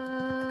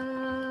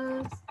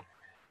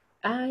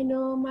 I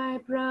know my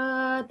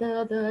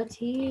brother that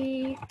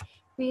he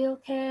will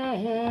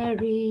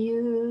carry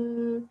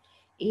you.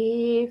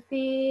 If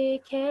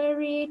he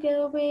carry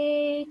the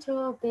weight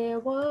of the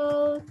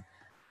world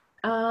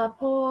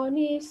upon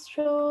his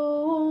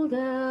shoulder,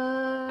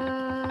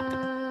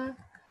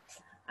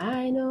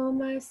 I know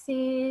my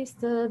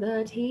sister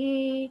that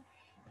he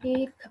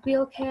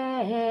will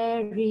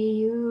carry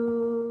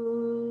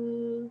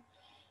you.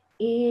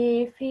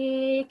 If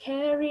he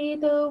carry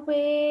the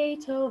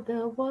weight of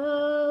the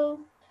world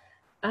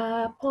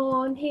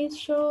upon his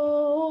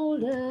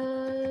shoulders,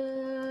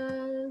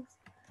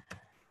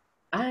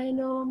 I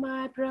know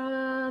my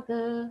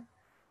brother,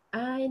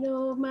 I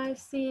know my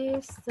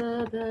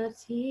sister that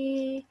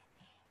he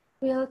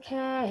will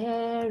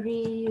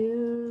carry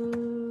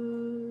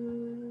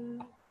you.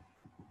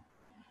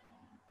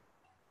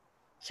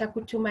 Cha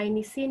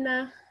kutumaini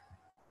sina,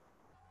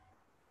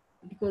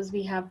 because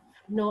we have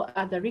no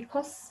other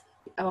recourse.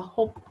 Our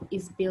hope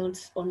is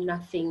built on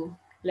nothing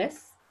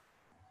less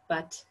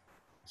but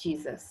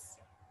Jesus.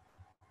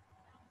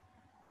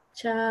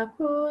 Cha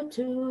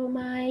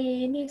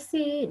kutumaini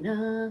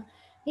sina,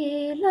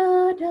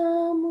 ila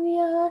damu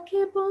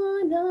yake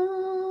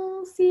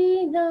Bwana.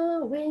 Sina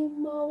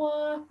wema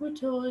wa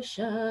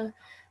kutosha,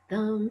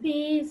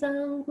 dhambi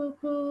zangu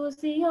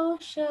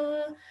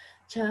kuziosha.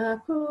 Cha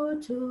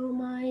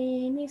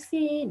kutumaini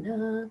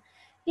sina,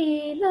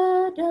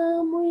 ila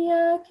damu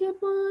yake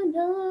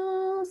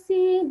Bwana.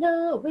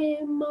 Sina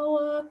wema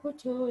wa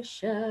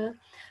kutosha,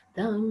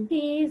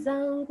 dhambi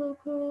zangu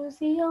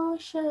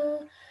kuziosha.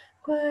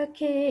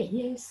 Kwake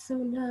Yesu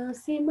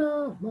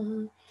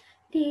nasimama,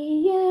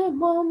 ndiye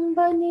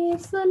mwamba ni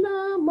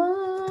salama.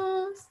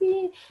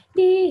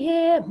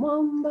 Ndiye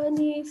mwamba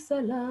ni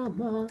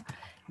salama,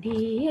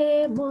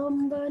 ndiye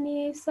mwamba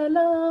ni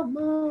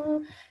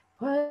salama.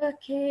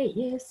 Kwake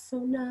Yesu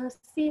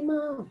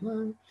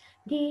nasimama,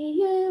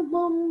 ndiye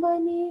mwamba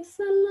ni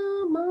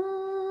salama,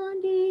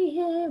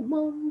 ndiye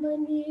mwamba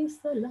ni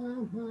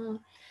salama,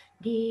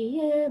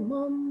 ndiye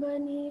mwamba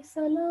ni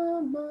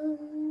salama.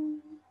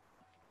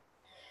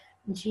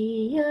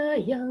 Njia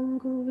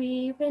yangu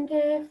iwe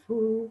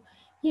ndefu,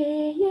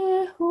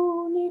 yeye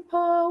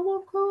hunipa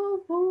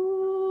wokovu.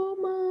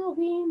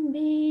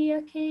 Mawimbi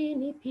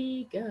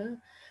yakinipiga,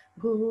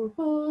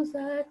 nguvu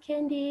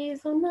zake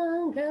ndizo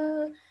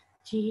nanga.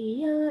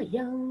 Njia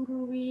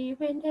yangu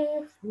iwe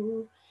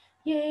ndefu,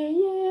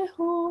 yeye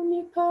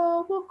hunipa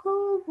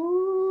wokovu.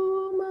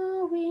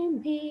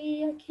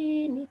 Mawimbi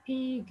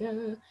yakinipiga,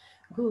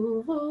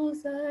 nguvu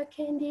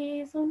zake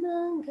ndizo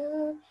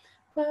nanga.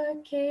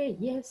 Kwake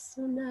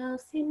Yesu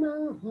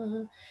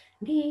nasimama,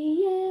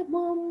 ndiye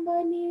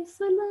mwamba ni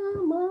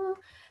salama,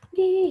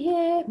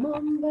 ndiye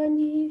mwamba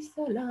ni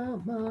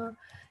salama,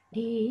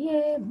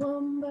 ndiye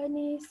mwamba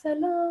ni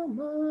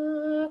salama.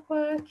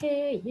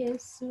 Kwake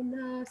Yesu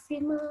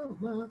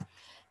nasimama,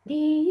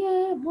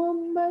 ndiye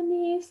mwamba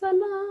ni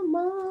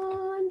salama,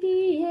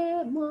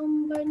 ndiye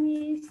mwamba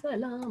ni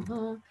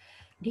salama,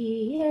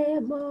 ndiye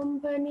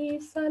mwamba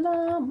ni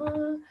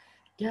salama.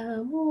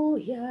 Damu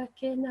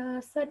yake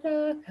na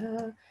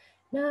sadaka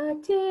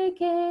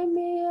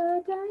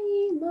nategemea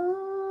daima,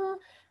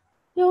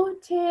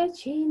 yote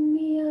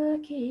chini ya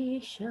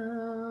kisha.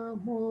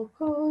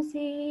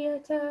 Mwokozi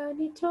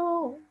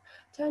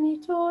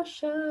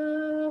atanitosha.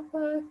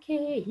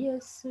 Kwake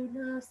Yesu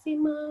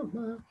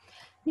nasimama,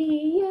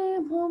 ndiye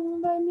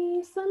mwamba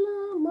ni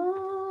salama,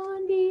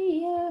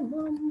 ndiye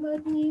mwamba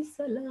ni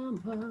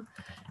salama,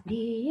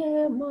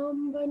 ndiye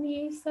mwamba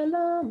ni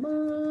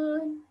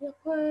salama.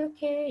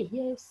 Kwake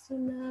Yesu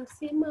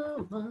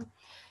nasimama,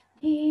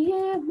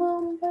 ndiye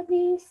mwamba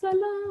ni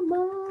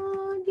salama,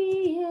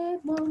 ndiye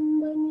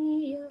mwamba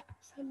ni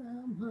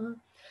salama,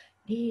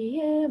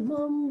 ndiye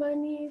mwamba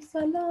ni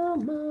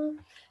salama.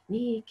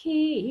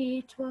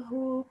 Nikiitwa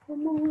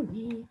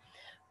hukumuni,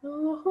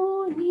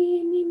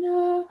 rohoni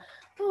nina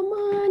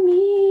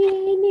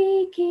amani.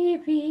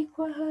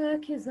 Nikivikwa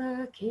haki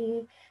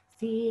zake,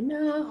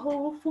 sina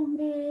hofu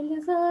mbele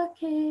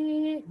zake.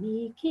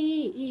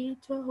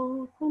 Nikiitwa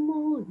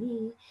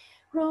hukumuni,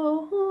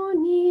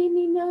 rohoni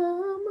nina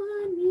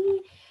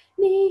amani.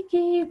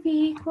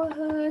 Nikivikwa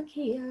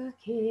haki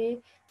yake,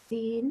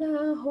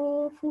 sina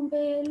hofu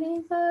mbele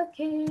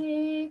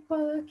zake.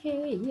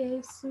 Kwake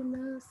Yesu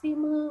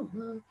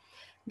nasimama,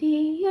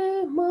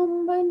 ndiye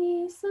mwamba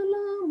ni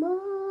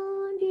salama,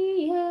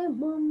 ndiye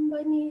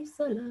mwamba ni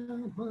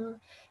salama,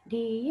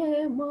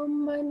 ndiye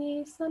mwamba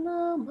ni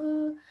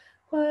salama.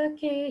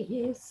 Kwake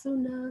Yesu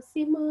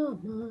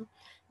nasimama,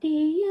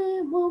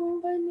 ndiye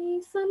mwamba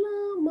ni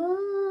salama,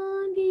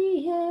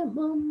 ndiye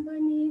mwamba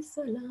ni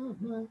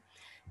salama,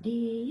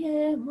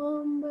 ndiye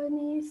mwamba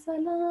ni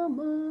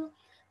salama.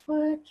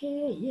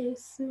 Kwake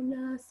Yesu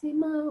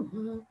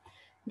nasimama,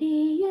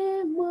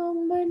 ndiye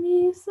mwamba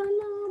ni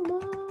salama,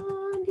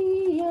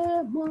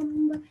 ndiye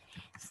mwamba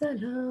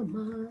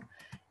salama,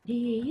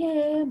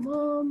 ndiye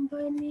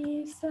mwamba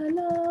ni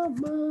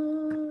salama.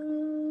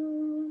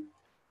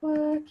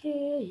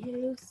 Kwake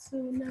Yesu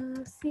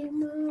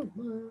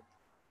nasimama,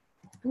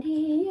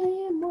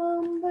 ndiye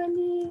mwamba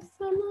ni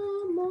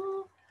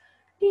salama,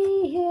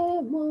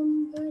 ndiye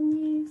mwamba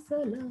ni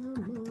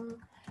salama,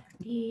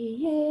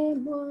 ndiye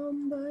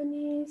mwamba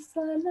ni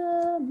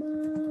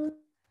salama.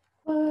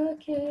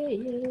 Kwake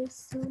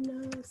Yesu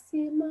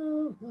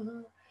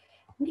nasimama,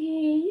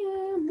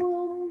 ndiye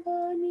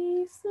mwamba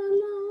ni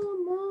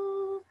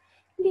salama,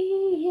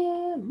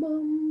 ndiye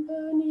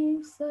mwamba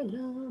ni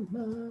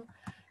salama,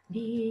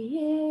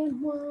 ndiye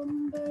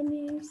mwamba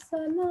ni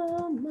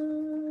salama.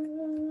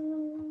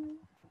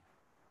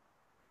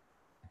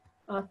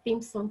 Our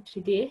theme song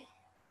today,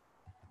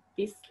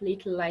 This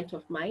Little Light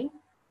of Mine,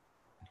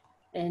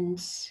 and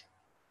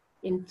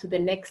into the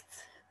next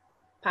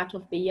part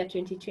of the year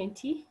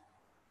 2020,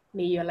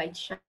 may your light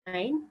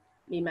shine,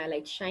 may my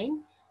light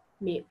shine,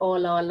 may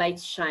all our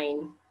lights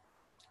shine.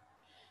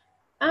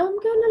 I'm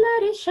gonna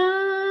let it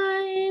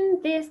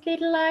shine, this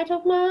little light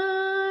of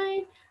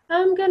mine.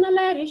 I'm gonna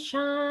let it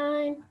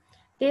shine,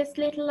 this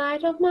little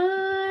light of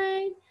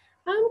mine.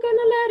 I'm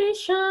gonna let it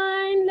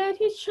shine,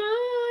 let it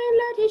shine,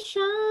 let it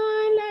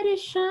shine, let it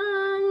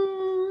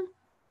shine.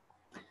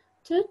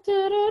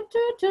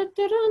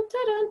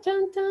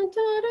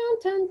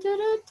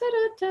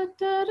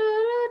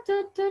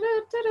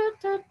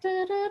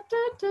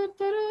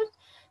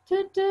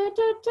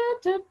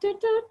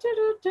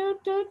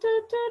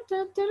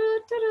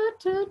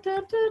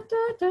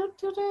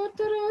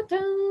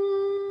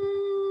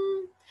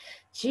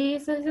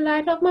 Jesus,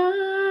 light of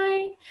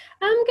mine,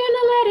 I'm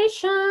gonna let it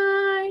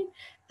shine.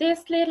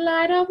 This little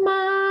light of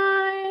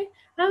mine,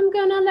 I'm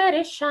gonna let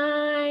it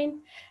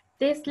shine.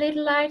 This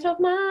little light of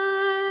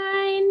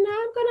mine,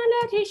 I'm gonna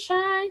let it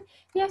shine.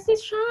 Yes, it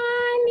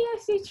shine,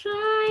 yes, it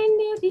shine,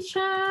 yes, it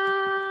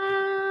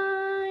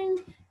shine.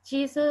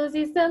 Jesus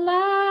is the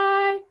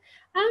light,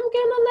 I'm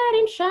gonna let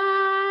him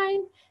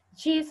shine.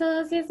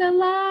 Jesus is the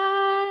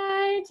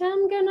light,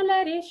 I'm gonna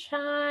let it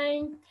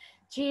shine.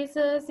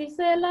 Jesus is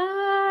the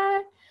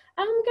light,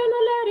 I'm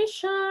gonna let it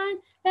shine.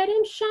 Let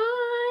him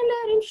shine,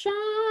 let him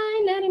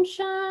shine, let him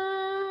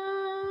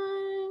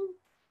shine.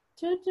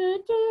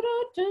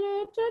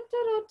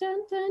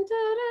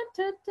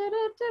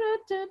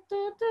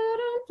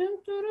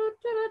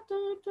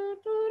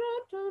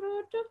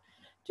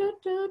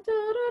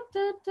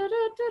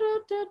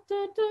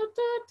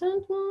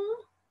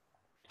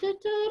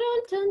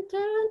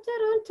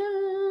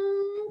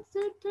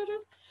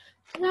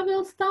 I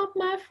will stomp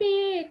my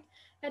feet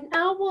and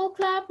I will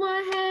clap my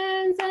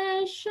hands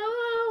and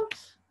shout,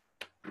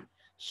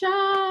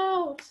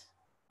 shout.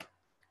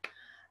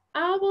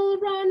 I will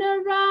run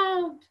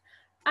around,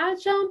 I'll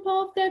jump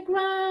off the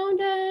ground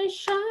and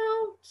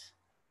shout,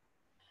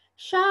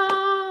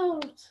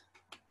 shout.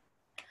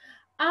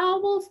 I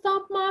will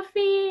stomp my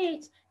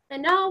feet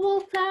and I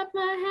will clap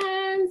my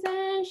hands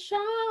and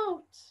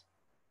shout,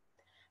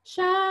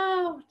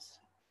 shout.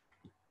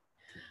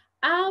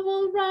 I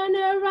will run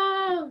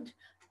around,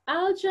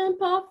 I'll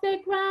jump off the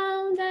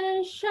ground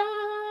and shout,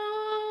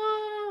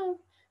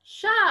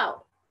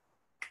 shout.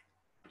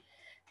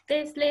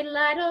 This little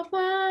light of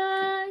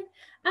mine,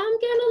 I'm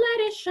gonna let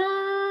it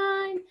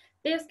shine.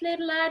 This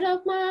little light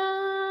of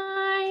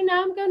mine,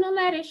 I'm gonna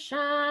let it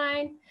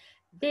shine.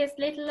 This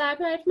little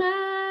light of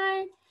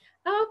mine,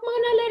 I'm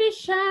gonna let it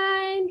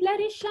shine, let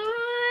it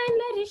shine,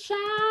 let it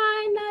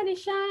shine, let it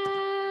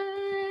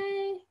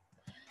shine.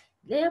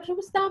 They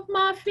will stomp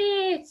my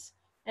feet,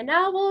 and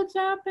I will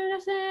jump in the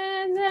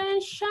sands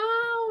and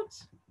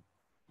shout,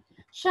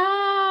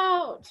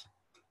 shout.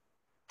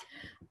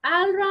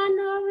 I'll run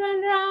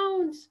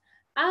around,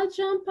 I'll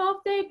jump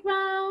off the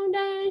ground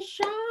and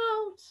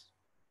shout,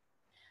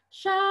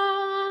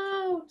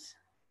 shout.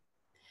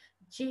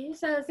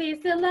 Jesus is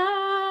the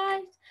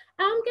light,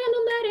 I'm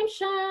gonna let him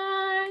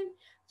shine.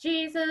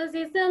 Jesus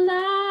is the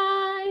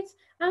light,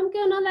 I'm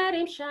gonna let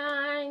him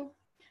shine.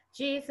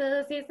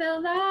 Jesus is the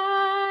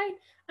light,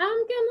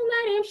 I'm gonna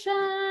let him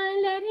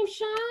shine, let him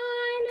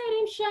shine, let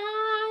him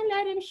shine,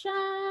 let him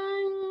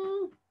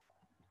shine.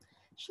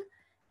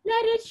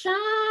 Let it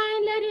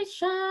shine, let it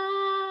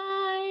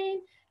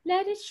shine,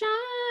 let it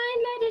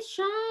shine, let it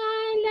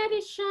shine, let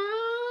it shine.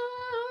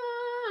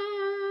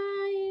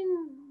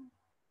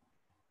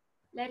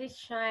 Let it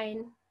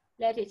shine,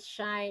 let it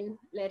shine,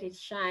 let it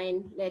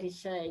shine, let it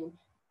shine.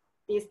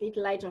 This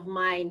little light of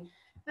mine,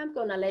 I'm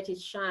gonna let it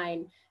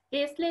shine.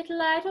 This little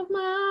light of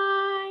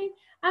mine,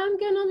 I'm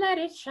gonna let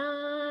it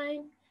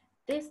shine.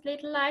 This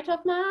little light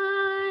of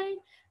mine,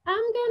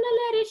 I'm gonna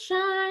let it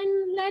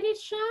shine, let it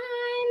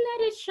shine,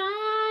 let it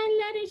shine,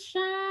 let it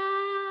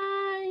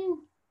shine.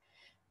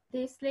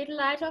 This little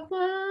light of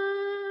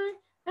mine,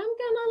 I'm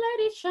gonna let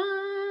it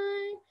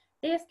shine.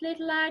 This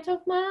little light of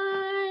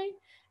mine,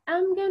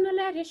 I'm gonna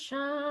let it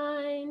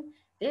shine.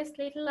 This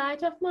little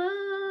light of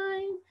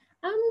mine,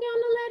 I'm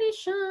gonna let it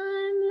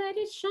shine, let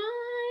it shine,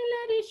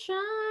 let it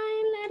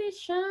shine, let it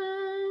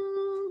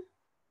shine.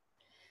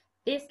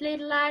 This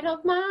little light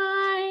of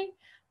mine,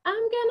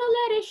 I'm gonna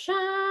let it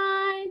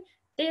shine.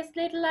 This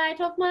little light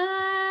of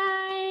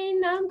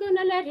mine, I'm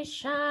gonna let it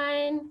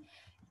shine.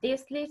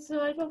 This little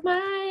light of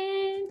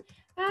mine,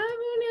 I'm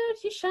gonna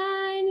let it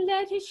shine,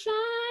 let it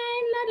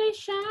shine, let it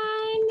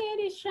shine, let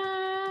it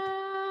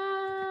shine.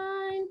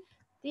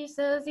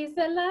 Jesus is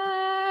the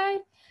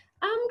light,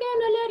 I'm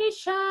gonna let it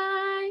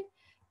shine.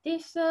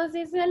 Jesus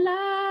is the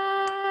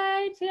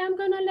light, I'm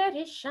gonna let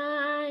it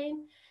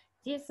shine.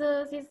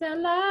 Jesus is the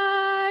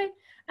light,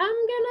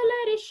 I'm gonna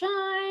let it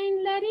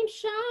shine, let him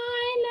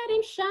shine, let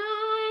him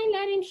shine,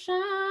 let him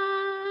shine.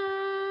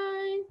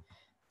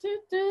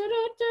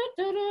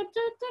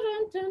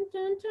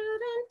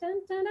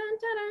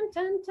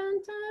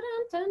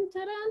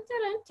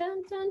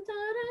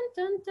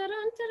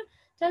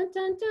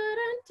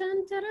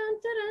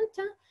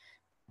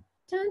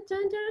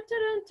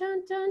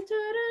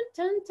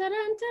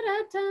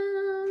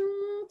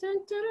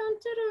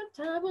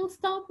 I will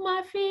stop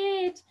my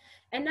feet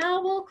and I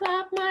will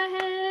clap my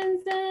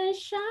hands and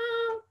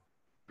shout,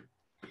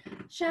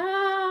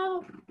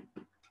 shout.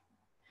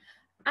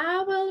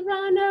 I will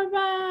run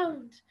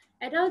around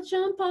and I'll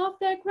jump off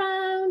the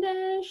ground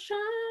and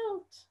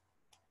shout,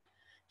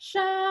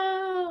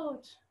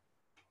 shout.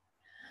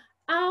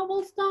 I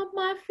will stomp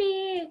my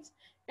feet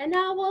and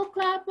I will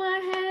clap my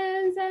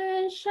hands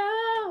and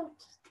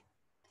shout,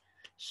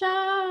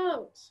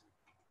 shout.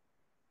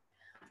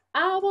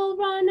 I will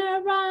run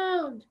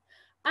around,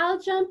 I'll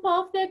jump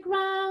off the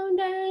ground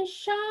and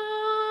shout,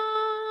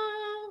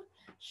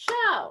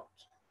 shout.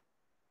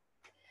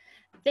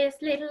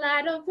 This little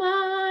light of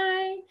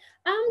mine,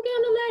 I'm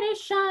gonna let it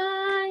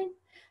shine.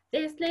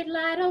 This little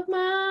light of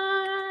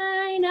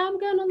mine, I'm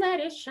gonna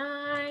let it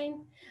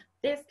shine.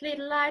 This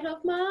little light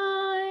of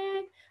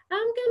mine,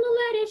 I'm gonna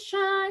let it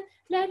shine.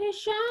 Let it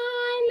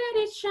shine, let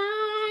it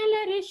shine,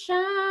 let it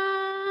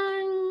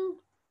shine.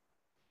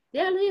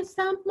 They'll you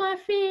stamp my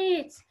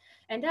feet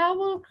and I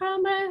will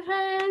clap my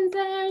hands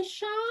and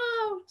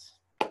shout,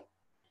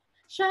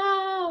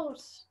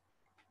 shout.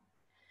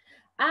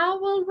 I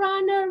will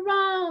run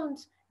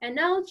around and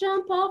I'll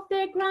jump off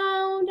the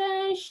ground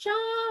and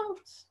shout,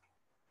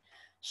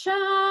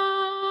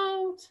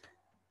 shout.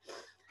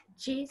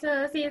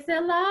 Jesus is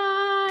the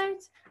light,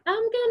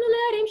 I'm gonna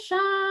let him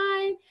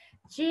shine.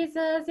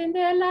 Jesus in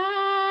the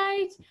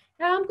light,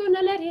 I'm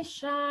gonna let it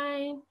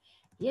shine.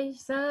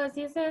 Jesus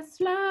is the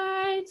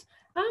light,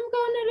 I'm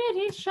gonna let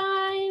it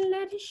shine,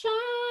 let it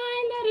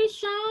shine, let it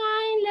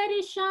shine, let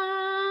it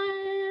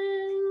shine.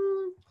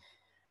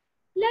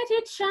 Let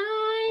it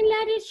shine,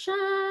 let it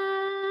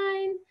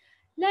shine.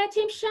 Let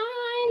him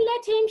shine,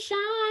 let him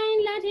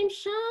shine, let him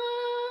shine.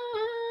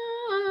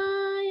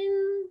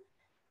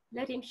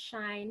 Let him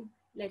shine,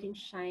 let him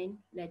shine,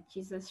 let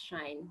Jesus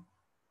shine.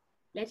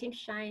 Let him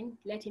shine,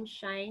 let him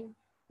shine,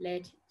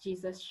 let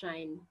Jesus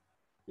shine.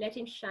 Let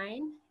him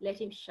shine, let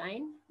him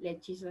shine,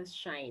 let Jesus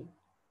shine.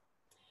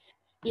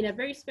 In a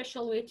very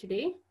special way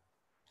today,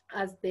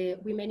 as the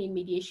Women in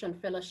Mediation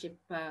Fellowship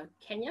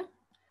Kenya,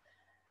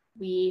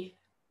 we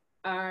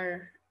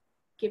are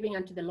giving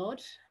unto the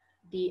Lord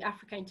the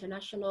Africa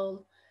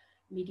International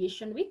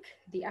Mediation Week,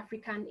 the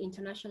African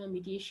International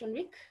Mediation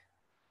Week,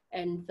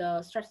 and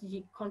the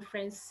Strategic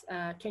Conference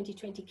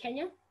 2020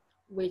 Kenya,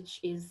 which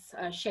is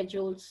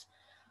scheduled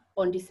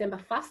on December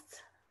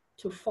 1st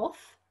to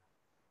 4th,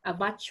 a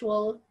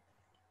virtual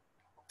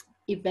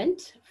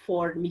event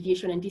for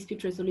mediation and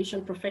dispute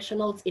resolution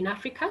professionals in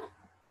Africa,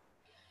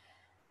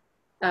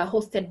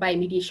 hosted by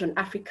Mediation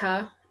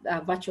Africa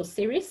virtual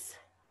series.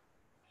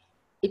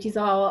 It is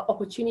our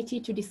opportunity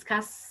to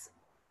discuss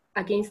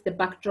against the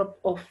backdrop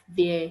of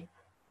the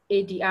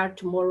ADR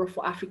Tomorrow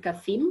for Africa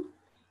theme,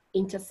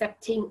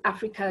 intercepting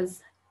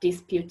Africa's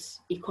dispute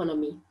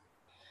economy.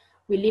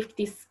 We lift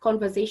this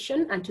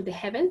conversation unto the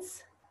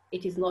heavens.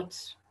 It is not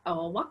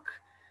our work.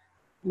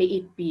 May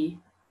it be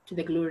to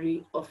the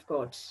glory of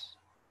God,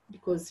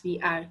 because we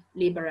are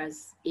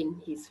laborers in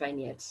his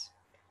vineyard.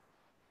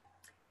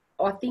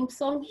 Our theme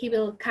song, He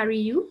Will Carry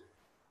You.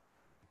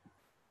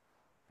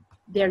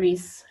 There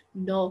is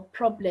no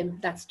problem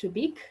that's too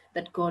big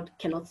that God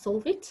cannot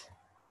solve it.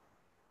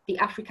 The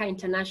Africa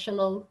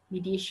International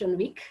Mediation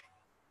Week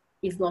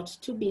is not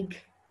too big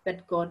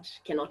that God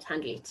cannot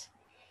handle it.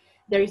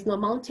 There is no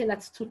mountain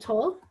that's too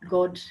tall,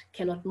 God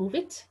cannot move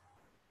it.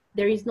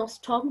 There is no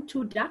storm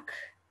too dark,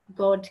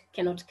 God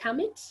cannot calm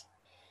it.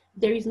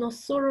 There is no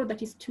sorrow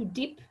that is too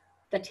deep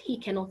that he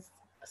cannot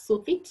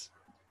soothe it.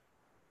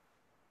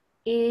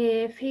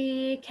 If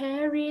he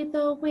carried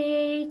the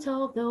weight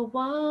of the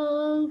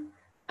world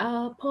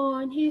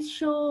upon his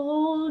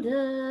shoulders,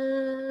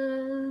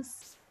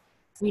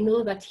 we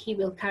know that he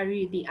will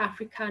carry the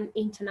African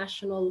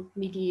International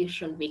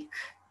Mediation Week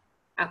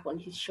upon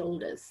his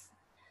shoulders.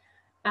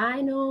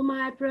 I know,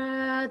 my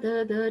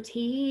brother, that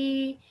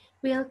he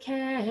will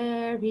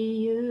carry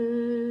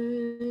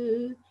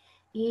you.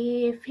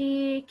 If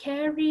he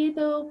carried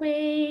the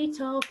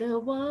weight of the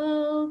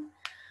world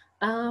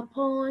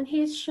upon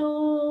his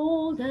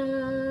shoulders.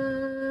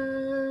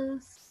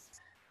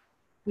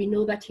 We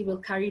know that he will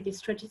carry the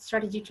Strategy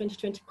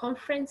 2020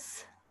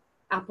 conference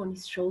upon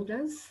his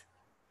shoulders.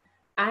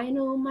 I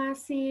know, my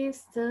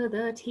sister,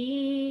 that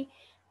he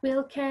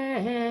will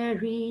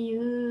carry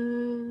you.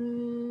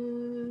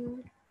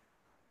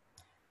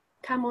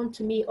 Come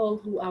unto me, all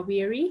who are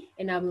weary,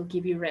 and I will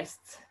give you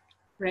rest.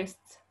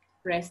 Rest,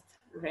 rest,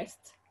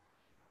 rest,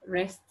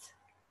 rest,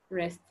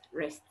 rest,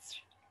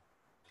 rest.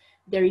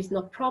 There is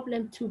no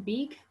problem too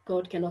big,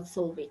 God cannot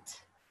solve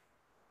it.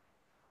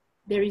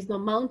 There is no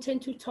mountain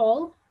too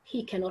tall,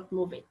 he cannot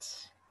move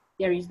it.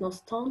 There is no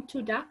storm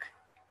too dark,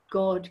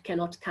 God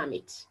cannot calm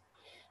it.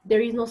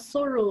 There is no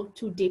sorrow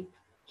too deep,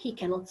 he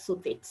cannot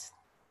soothe it.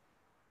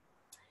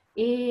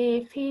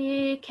 If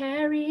he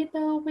carried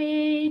the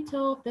weight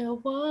of the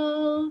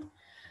world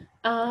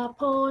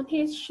upon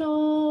his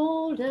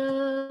shoulders,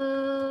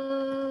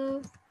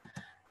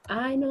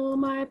 I know,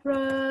 my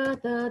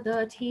brother,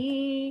 that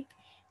he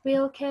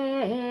will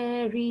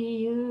carry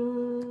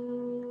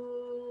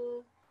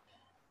you.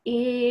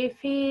 If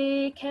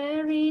he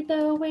carried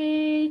the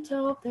weight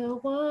of the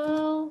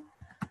world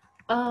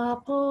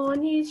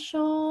upon his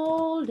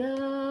shoulders,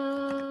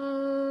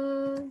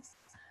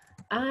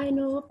 I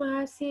know,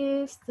 my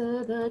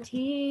sister, that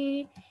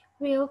he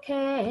will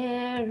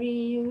carry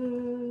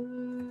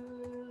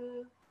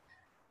you.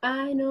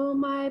 I know,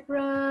 my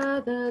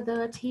brother,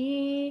 that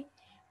he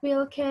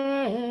will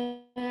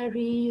carry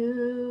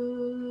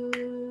you.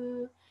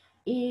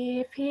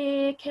 If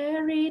he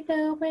carried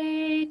the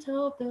weight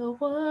of the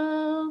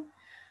world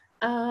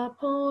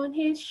upon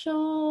his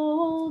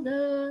shoulders,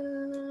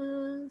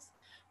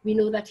 we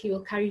know that he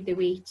will carry the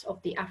weight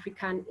of the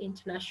African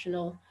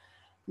International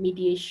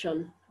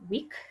Mediation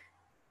Week.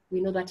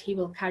 We know that he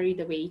will carry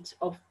the weight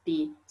of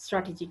the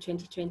Strategy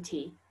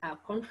 2020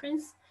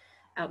 conference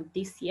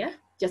this year,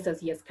 just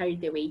as he has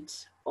carried the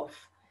weight of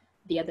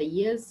the other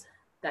years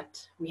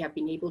that we have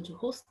been able to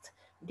host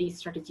the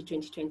Strategy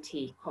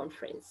 2020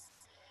 conference.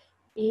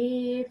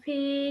 If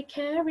he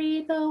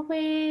carried the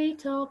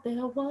weight of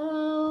the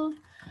world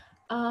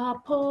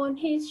upon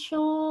his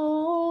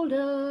shoulders,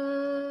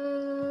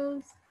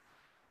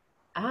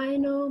 I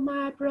know,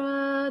 my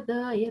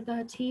brother,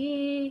 that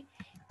he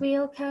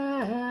will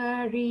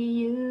carry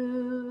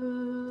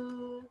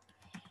you.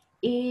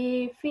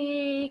 If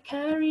he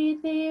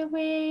carried the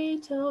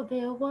weight of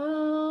the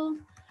world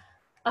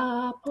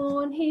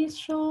upon his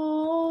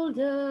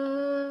shoulder,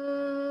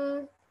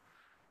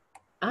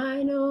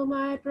 I know,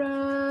 my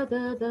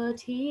brother,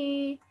 that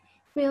he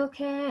will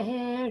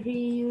carry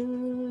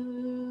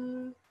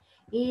you.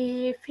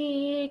 If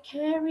he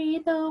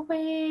carried the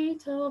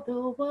weight of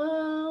the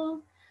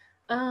world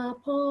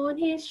upon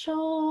his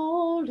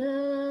shoulders,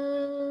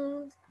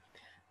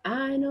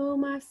 I know,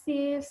 my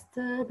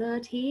sister,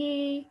 that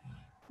he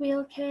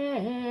will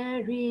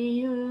carry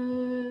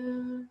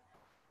you.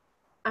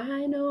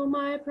 I know,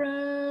 my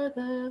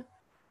brother,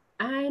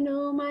 I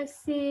know, my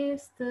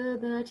sister,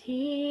 that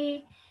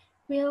he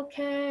will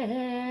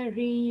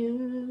carry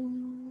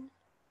you.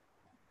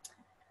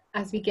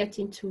 As we get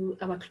into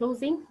our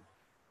closing,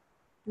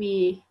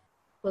 we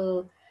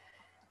will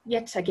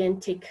yet again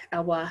take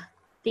our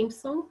theme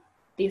song,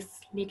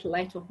 This Little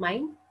Light of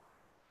Mine,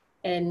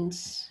 and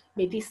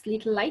may this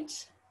little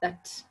light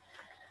that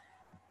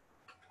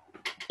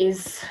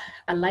is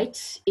a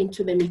light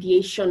into the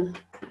mediation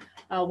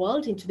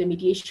world, into the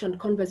mediation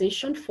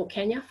conversation for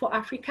Kenya, for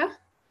Africa,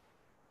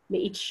 may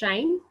it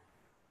shine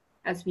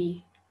as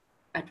we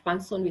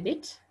advance on with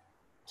it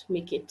to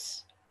make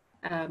it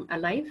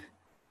alive,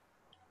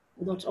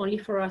 not only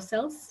for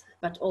ourselves,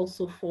 but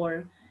also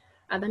for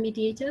other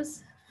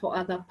mediators, for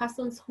other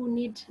persons who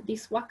need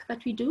this work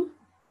that we do.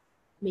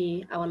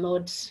 May our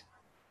Lord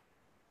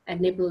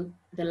enable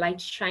the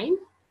light shine.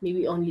 May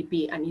we only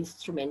be an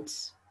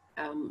instrument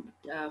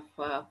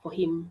for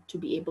him to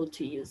be able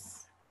to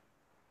use.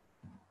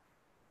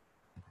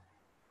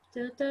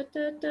 This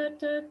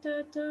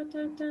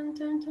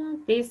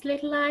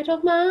little light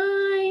of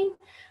mine,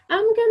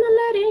 I'm gonna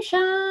let it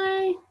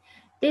shine.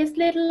 This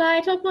little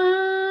light of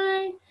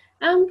mine,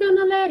 I'm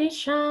gonna let it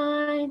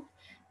shine.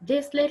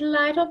 This little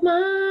light of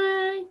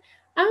mine,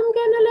 I'm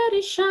gonna let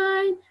it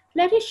shine.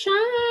 Let it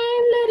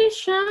shine, let it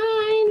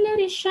shine, let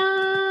it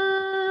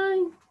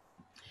shine.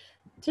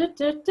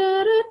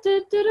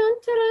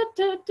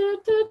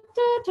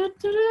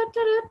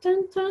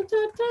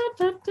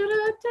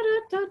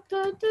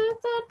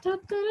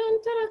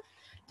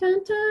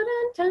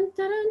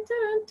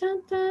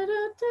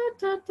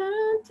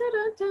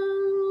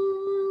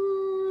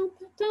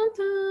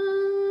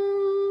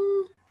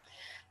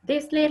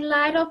 This little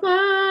light of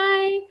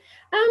mine,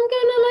 I'm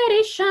gonna let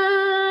it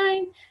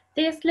shine.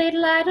 This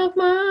little light of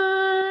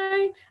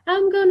mine,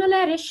 I'm gonna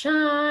let it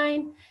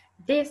shine.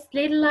 This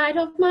little light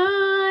of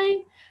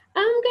mine,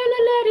 I'm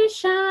gonna let it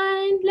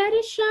shine. Let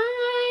it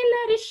shine,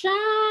 let it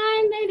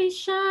shine, let it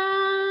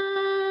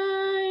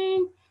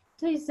shine.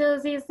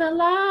 Jesus is the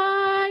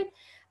light,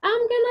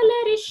 I'm gonna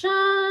let it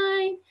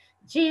shine.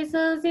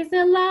 Jesus is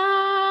the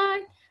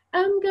light,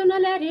 I'm gonna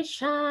let it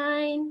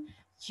shine.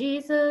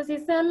 Jesus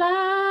is the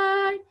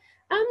light.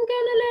 I'm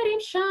gonna let him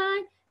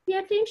shine.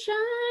 Let him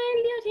shine,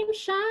 let him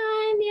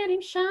shine, let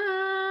him shine.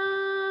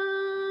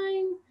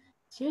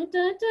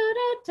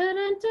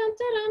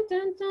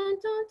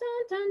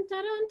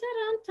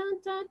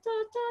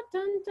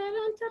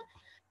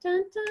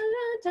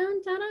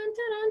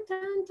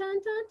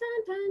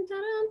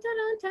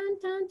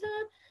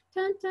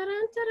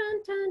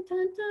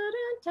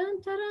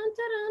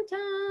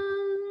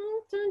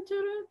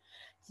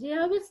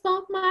 I will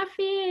stomp my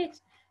feet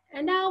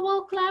and I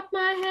will clap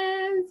my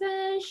hands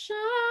and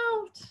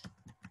shout,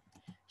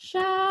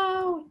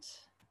 shout.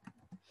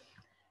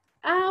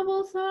 I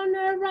will turn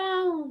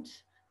around.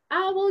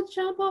 I will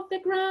jump off the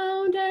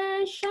ground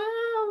and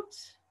shout,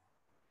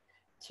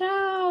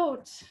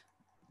 shout.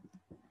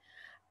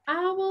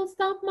 I will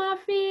stomp my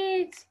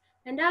feet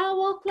and I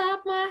will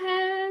clap my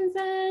hands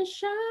and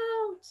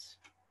shout,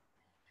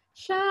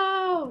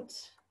 shout.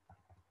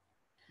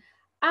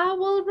 I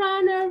will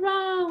run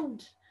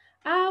around.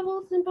 I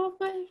will jump off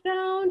my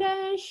ground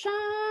and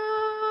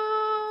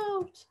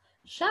shout,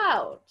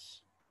 shout.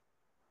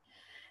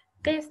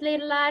 This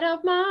little light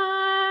of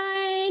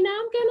mine,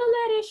 I'm gonna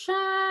let it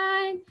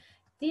shine.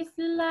 This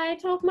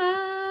light of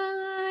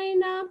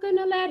mine, I'm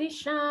gonna let it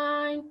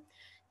shine.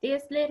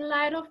 This little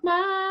light of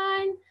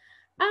mine,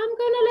 I'm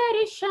gonna let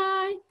it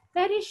shine.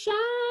 Let it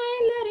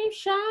shine, let it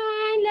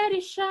shine, let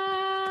it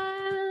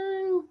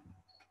shine.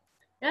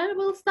 I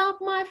will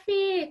stomp my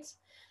feet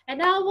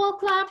and I will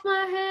clap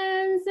my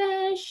hands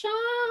and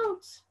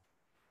shout,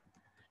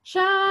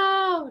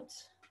 shout.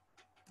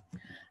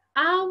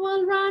 I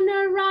will run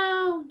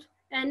around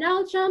and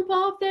I'll jump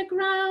off the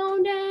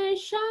ground and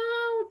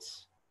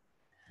shout,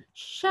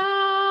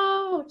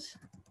 shout.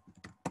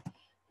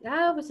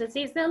 Jesus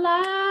is the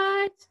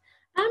light,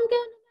 I'm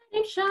gonna let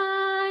him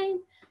shine.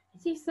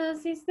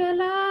 Jesus is the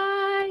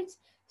light,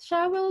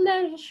 will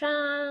let it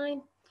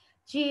shine.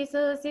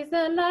 Jesus is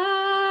the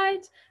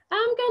light,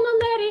 I'm gonna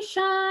let it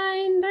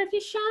shine. Let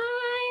it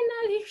shine,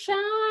 let it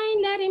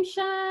shine, let him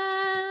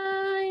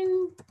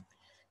shine.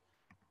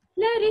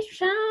 Let it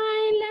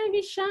shine, let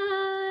it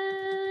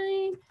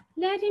shine.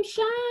 Let him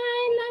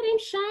shine, let him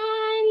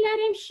shine, let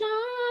him shine.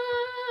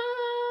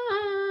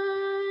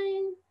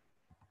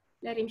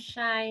 Let him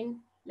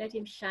shine, let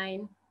him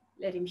shine,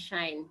 let him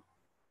shine.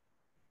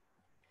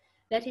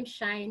 Let him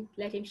shine,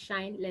 let him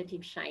shine, let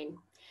him shine.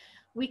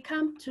 We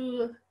come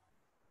to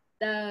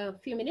the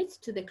few minutes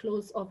to the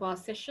close of our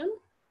session.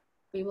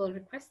 We will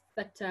request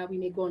that we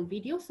may go on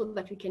video so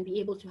that we can be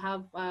able to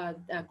have a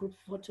group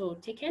photo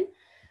taken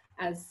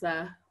as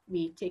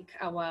we take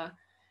our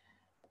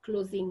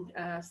closing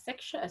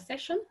section.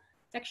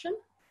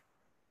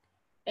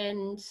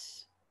 And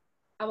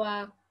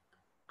our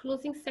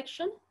closing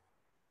section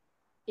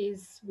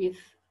is with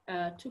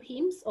two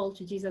hymns, All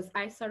to Jesus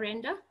I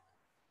Surrender,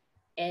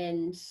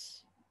 and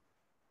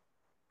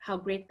How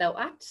Great Thou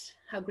Art,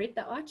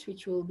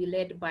 which will be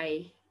led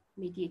by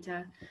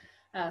mediator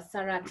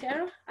Sarah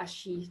Terra as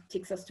she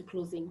takes us to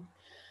closing.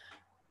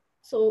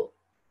 So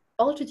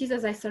All to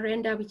Jesus I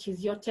Surrender, which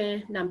is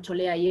Yote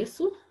Namtolea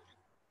Yesu.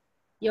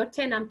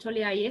 Yote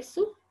Namtolea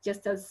Yesu,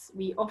 just as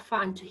we offer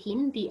unto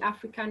him the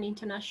African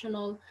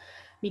International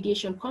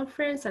Mediation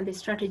Conference and the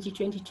Strategy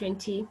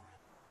 2020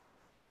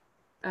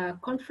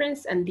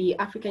 Conference and the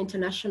Africa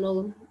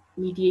International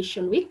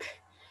Mediation Week.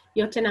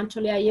 Yote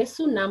namtolea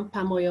Yesu,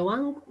 nampa moyo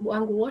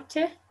wangu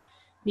wote,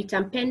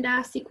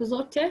 nitampenda siku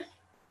zote,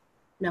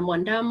 na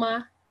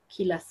mwandama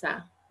kila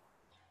saa.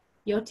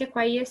 Yote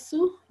kwa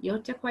Yesu,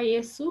 yote kwa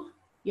Yesu,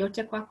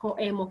 yote kwako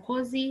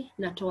Mwokozi,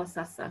 natoa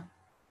sasa.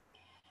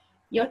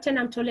 Yote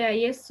namtolea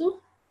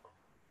Yesu,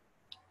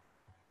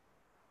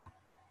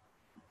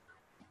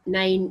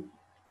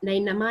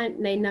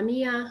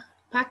 nainamia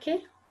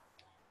pake,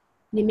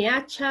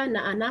 nimeacha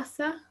na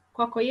anasa,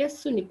 kwako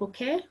Yesu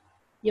nipokee.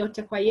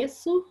 Yote kwa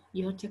Yesu,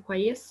 yote kwa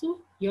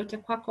Yesu, yote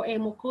kwako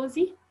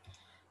Mwokozi,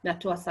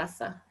 natoa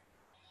sasa.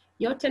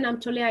 Yote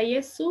namtolea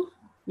Yesu,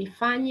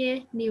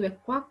 nifanye niwe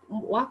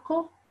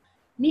wako,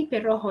 nipe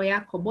roho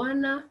yako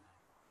Bwana,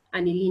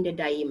 anilinde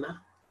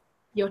daima.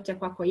 Yote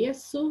kwako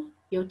Yesu,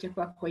 yote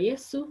kwako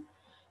Yesu,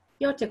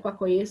 yote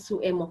kwako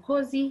Yesu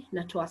Mwokozi,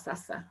 natoa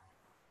sasa.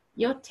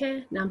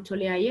 Yote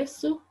namtolea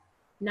Yesu,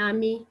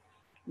 nami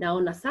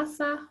naona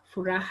sasa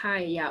furaha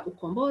ya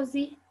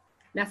ukombozi,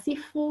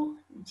 nasifu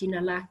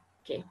jina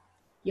lake.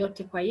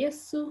 Yote kwa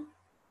Yesu,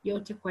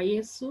 yote kwa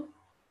Yesu,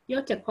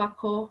 yote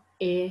kwako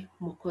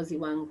Mwokozi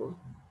wangu.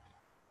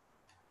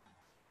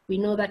 We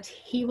know that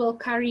he will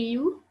carry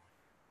you,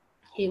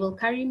 he will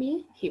carry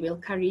me, he will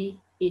carry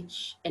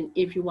each and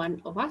every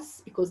one of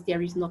us, because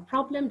there is no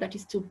problem that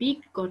is too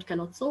big, God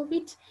cannot solve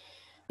it.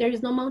 There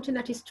is no mountain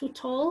that is too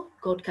tall,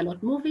 God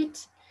cannot move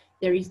it.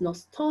 There is no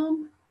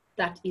storm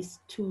that is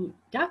too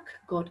dark,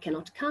 God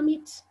cannot calm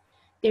it.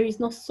 There is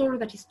no sorrow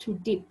that is too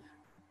deep,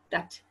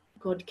 that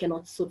God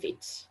cannot soothe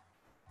it.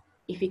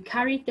 If he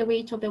carried the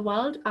weight of the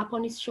world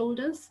upon his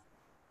shoulders,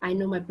 I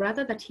know, my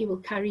brother, that he will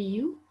carry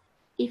you.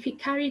 If he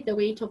carried the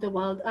weight of the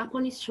world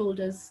upon his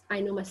shoulders, I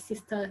know, my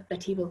sister,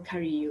 that he will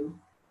carry you.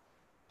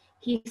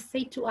 He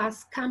said to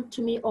us, come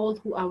to me all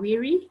who are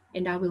weary,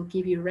 and I will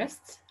give you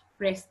rest,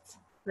 rest,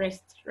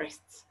 rest,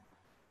 rest,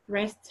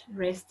 rest,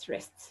 rest,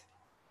 rest.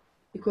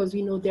 Because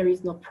we know there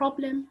is no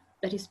problem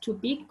that is too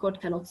big,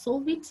 God cannot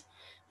solve it.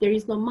 There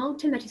is no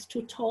mountain that is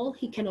too tall,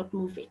 he cannot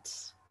move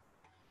it.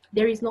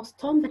 There is no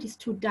storm that is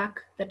too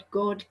dark that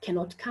God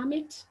cannot calm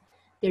it.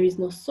 There is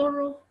no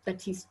sorrow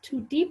that is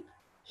too deep,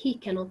 he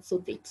cannot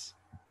soothe it.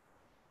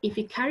 If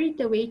he carried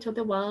the weight of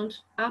the world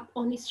up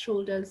on his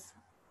shoulders,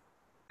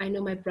 I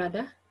know my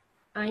brother,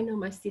 I know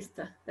my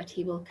sister that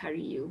he will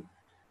carry you.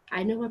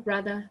 I know my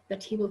brother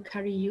that he will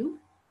carry you.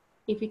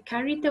 If he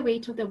carried the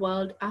weight of the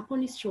world up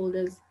on his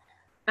shoulders,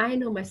 I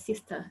know my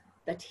sister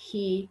that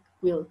he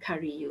will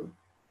carry you.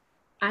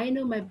 I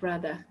know my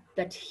brother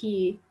that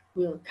he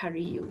will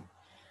carry you.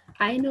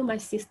 I know my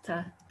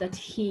sister that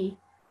he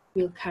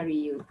will carry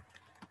you.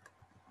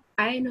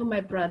 I know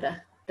my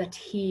brother that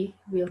he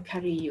will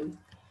carry you.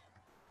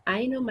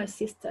 I know my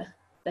sister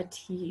that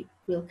he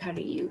will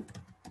carry you.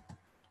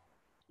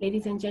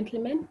 Ladies and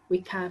gentlemen,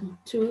 we come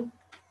to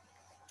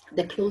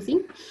the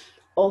closing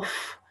of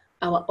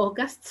our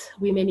August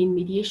Women in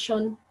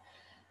Mediation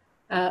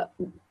Kenya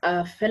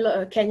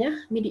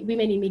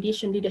Women in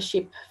Mediation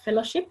Leadership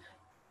Fellowship.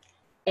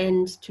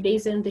 And today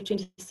is on the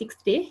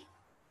 26th day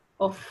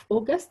of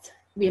August.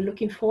 We are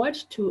looking forward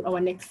to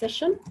our next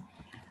session,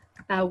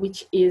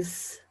 which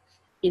is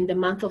in the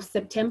month of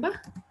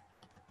September,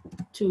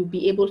 to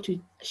be able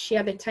to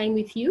share the time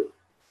with you.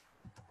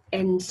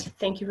 And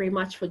thank you very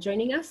much for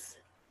joining us.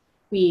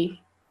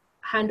 We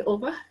hand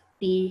over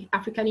the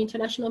African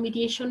International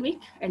Mediation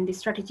Week and the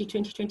Strategy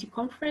 2020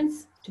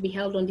 Conference to be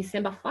held on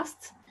December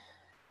 1st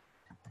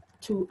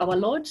to our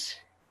Lord.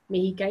 May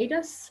he guide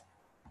us.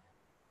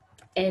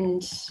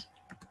 And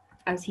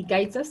as he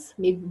guides us,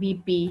 may we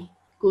be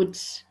good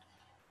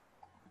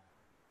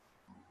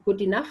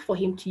enough for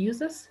him to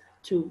use us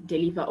to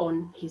deliver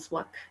on his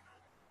work.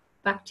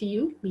 Back to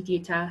you,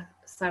 Mediator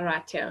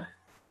Sarah Ter.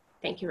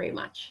 Thank you very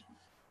much.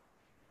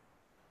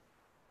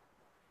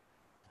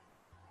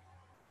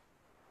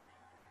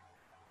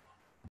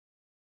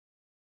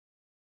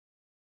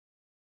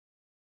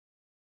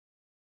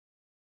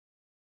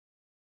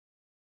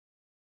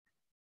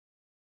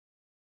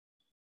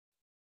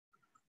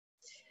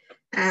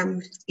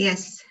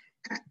 Yes,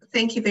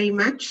 thank you very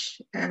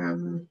much.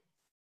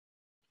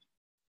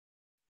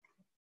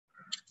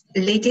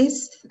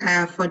 Ladies,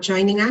 for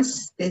joining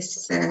us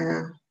this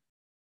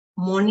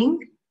morning.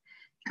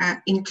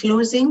 In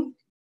closing,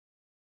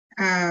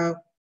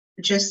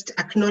 just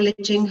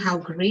acknowledging how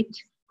great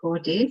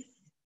God is,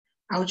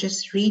 I'll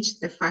just read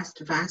the first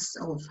verse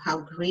of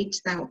How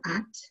Great Thou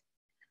Art.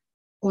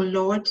 O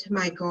Lord,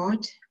 my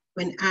God,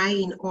 when I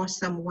in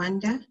awesome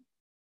wonder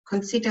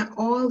consider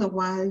all the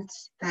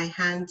worlds thy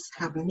hands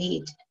have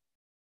made,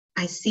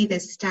 I see the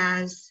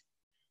stars,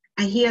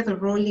 I hear the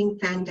rolling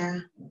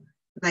thunder,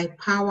 thy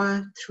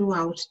power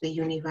throughout the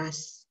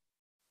universe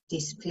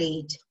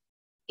displayed.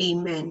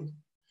 Amen.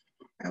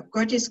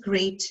 God is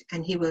great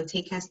and he will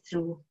take us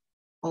through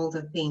all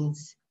the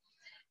things.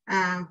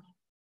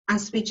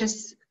 As we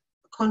just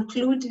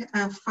conclude,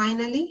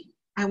 finally,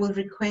 I will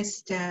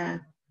request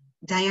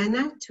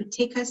Diana to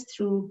take us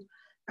through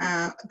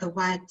the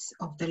words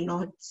of the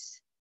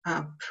Lord's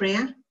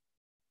Prayer,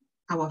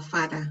 Our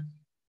Father.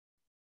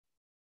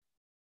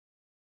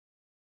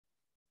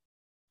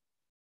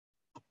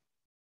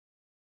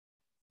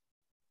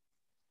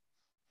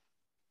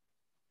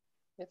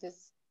 It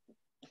is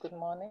good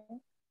morning.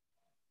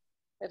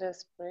 Let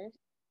us pray.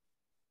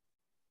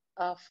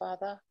 Our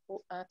Father,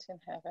 who art in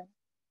heaven,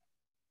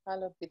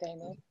 hallowed be thy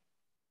name.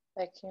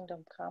 Thy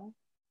kingdom come,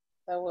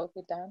 thy will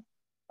be done,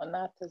 on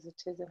earth as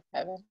it is in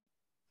heaven.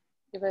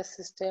 Give us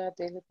this day our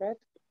daily bread.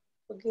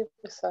 Forgive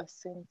us our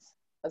sins,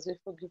 as we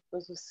forgive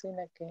those who sin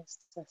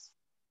against us.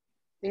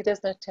 Lead us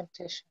not into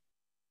temptation,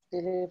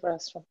 deliver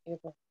us from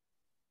evil.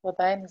 For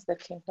thine is the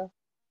kingdom,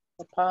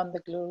 the power and the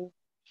glory,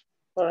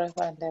 forever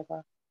and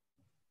ever.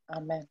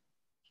 Amen.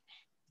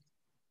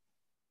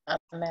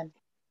 Amen.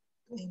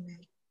 Amen.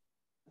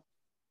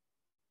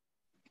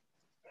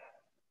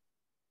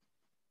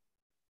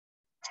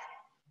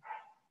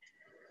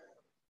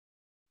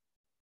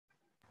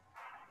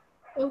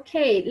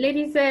 Okay,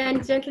 ladies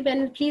and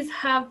gentlemen, please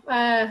have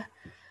the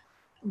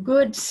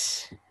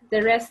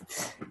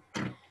rest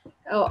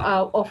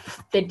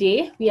of the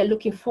day. We are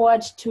looking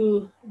forward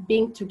to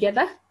being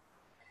together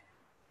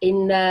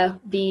in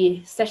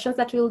the sessions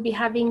that we'll be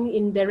having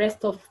in the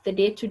rest of the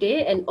day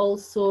today, and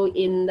also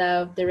in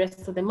the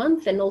rest of the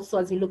month, and also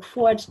as we look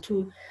forward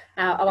to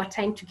our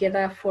time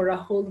together for a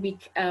whole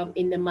week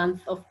in the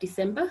month of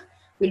December.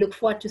 We look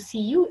forward to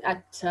see you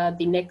at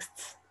the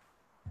next.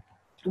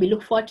 We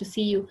look forward to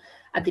see you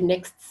at the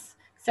next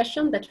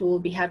session that we will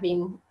be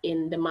having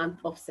in the month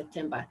of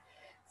September.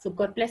 So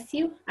God bless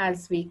you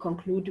as we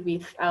conclude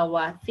with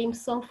our theme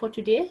song for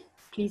today.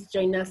 Please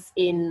join us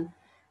in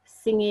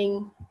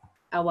singing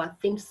our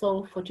theme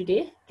song for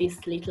today,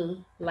 This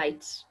Little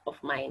Light of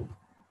Mine.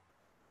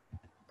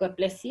 God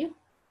bless you.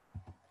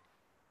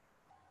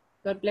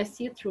 God bless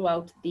you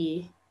throughout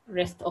the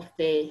rest of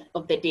the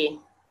day.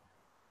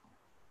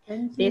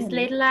 Thank you. This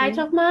little light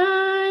of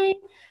mine,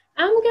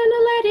 I'm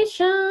gonna let it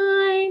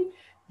shine.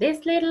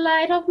 This little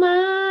light of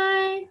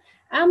mine,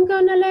 I'm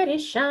gonna let it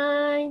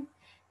shine.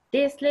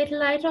 This little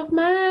light of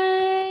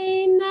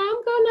mine,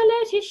 I'm gonna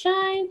let it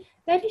shine.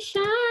 Let it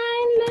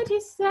shine, let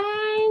it shine,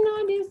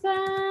 oh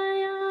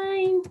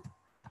design.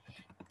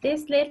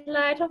 This little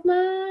light of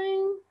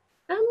mine,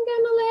 I'm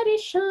gonna let it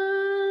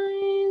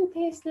shine.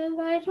 This little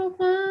light of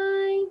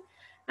mine,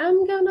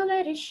 I'm gonna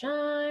let it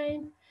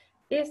shine.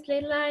 This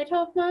little light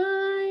of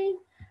mine,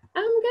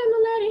 I'm gonna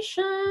let it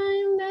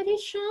shine, let it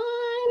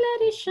shine,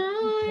 let it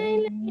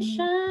shine, let it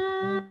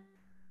shine.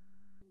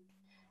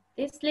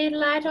 This little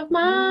light of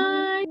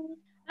mine,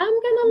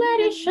 I'm gonna let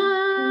it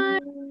shine.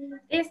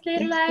 This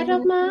little light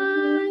of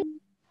mine,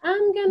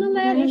 I'm gonna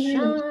let it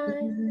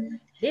shine.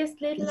 This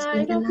little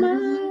light of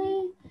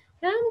mine,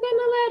 I'm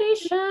gonna let it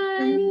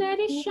shine, let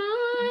it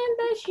shine,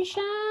 let it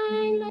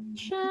shine, let it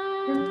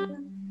shine.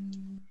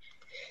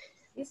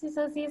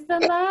 Jesus is the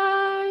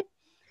light,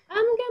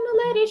 I'm gonna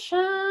let it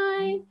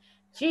shine.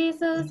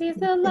 Jesus is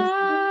the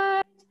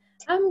light,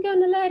 I'm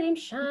gonna let him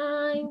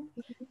shine.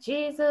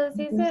 Jesus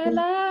is the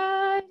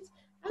light,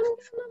 I'm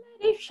gonna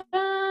let him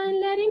shine,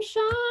 let him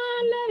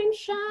shine, let him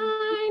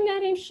shine,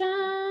 let him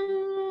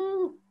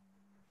shine.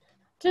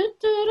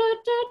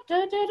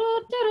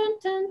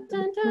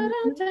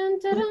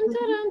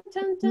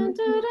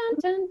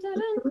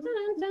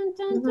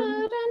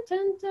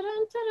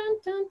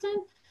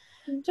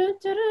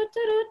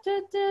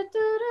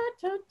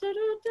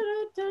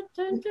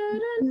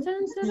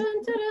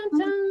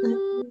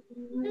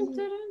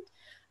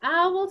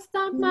 I will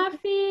stomp my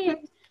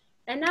feet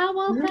and I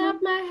will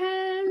clap my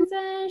hands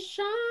and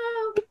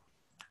shout,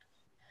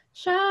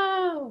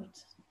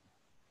 shout.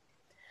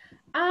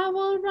 I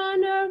will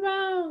run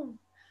around,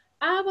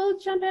 I will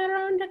jump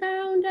around the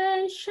ground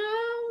and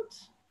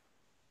shout,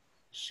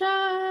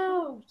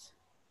 shout.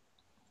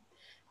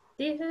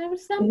 I will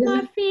stomp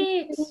my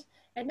feet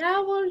and I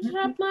will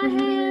clap my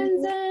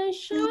hands and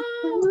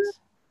shout,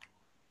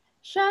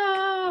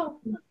 shout.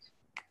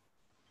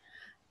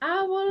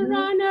 I will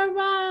run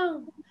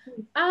around,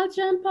 I'll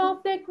jump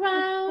off the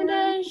ground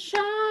and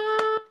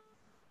shout,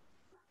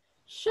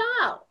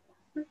 shout.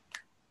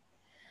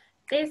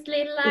 This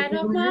little light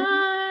of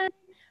mine,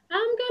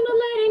 I'm gonna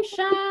let him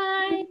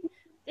shine.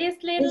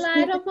 This little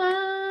light of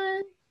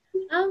mine,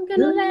 I'm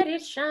gonna let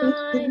it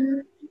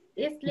shine.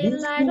 This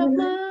little light of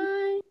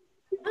mine,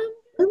 I'm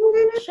gonna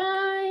let it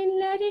shine,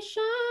 let it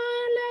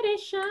shine, let it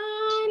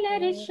shine,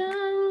 let it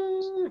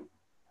shine.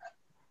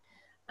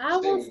 I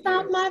will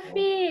stomp my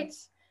feet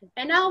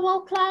and I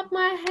will clap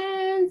my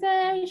hands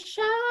and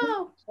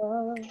shout,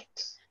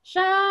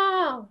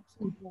 shout.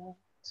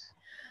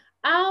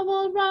 I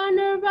will run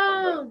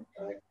around,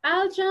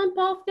 I'll jump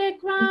off the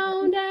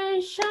ground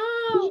and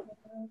shout,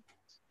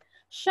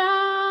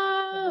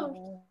 shout.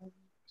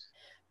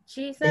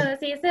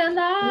 Jesus is the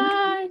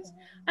light,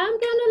 I'm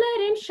gonna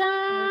let him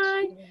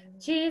shine.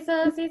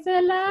 Jesus is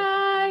the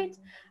light,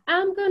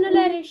 I'm gonna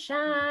let it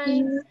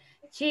shine.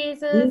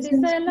 Jesus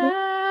is the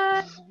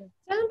light,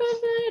 I'm gonna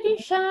let it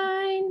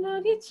shine.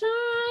 Let it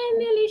shine,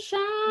 let it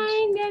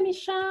shine, let me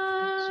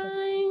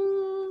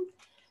shine.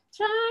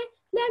 Shine,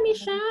 let me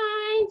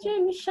shine,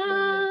 let me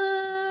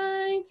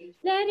shine.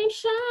 Let him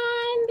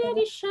shine, let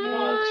it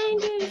shine,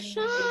 let it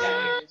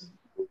shine.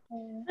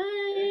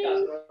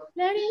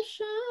 Let him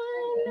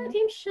shine, let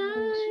him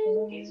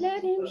shine,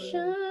 let him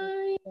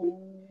shine.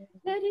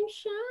 Let him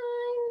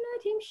shine,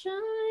 let him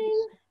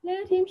shine,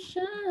 let him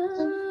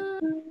shine.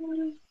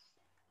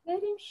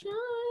 Let him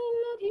shine,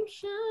 let him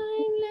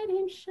shine, let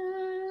him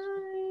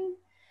shine.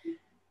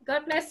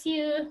 God bless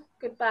you.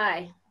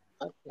 Goodbye.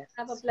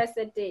 Have a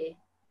blessed day.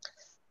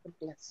 God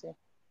bless you.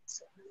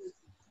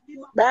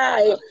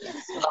 Bye.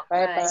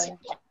 Bye bye.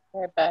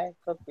 Bye bye.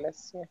 God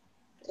bless you.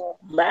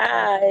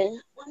 Bye.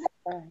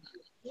 Bye.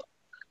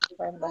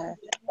 Bye bye.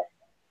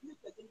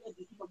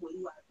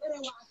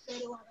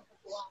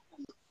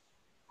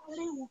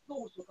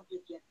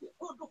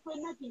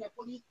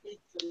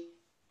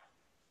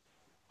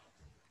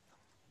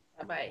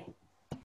 Bye-bye.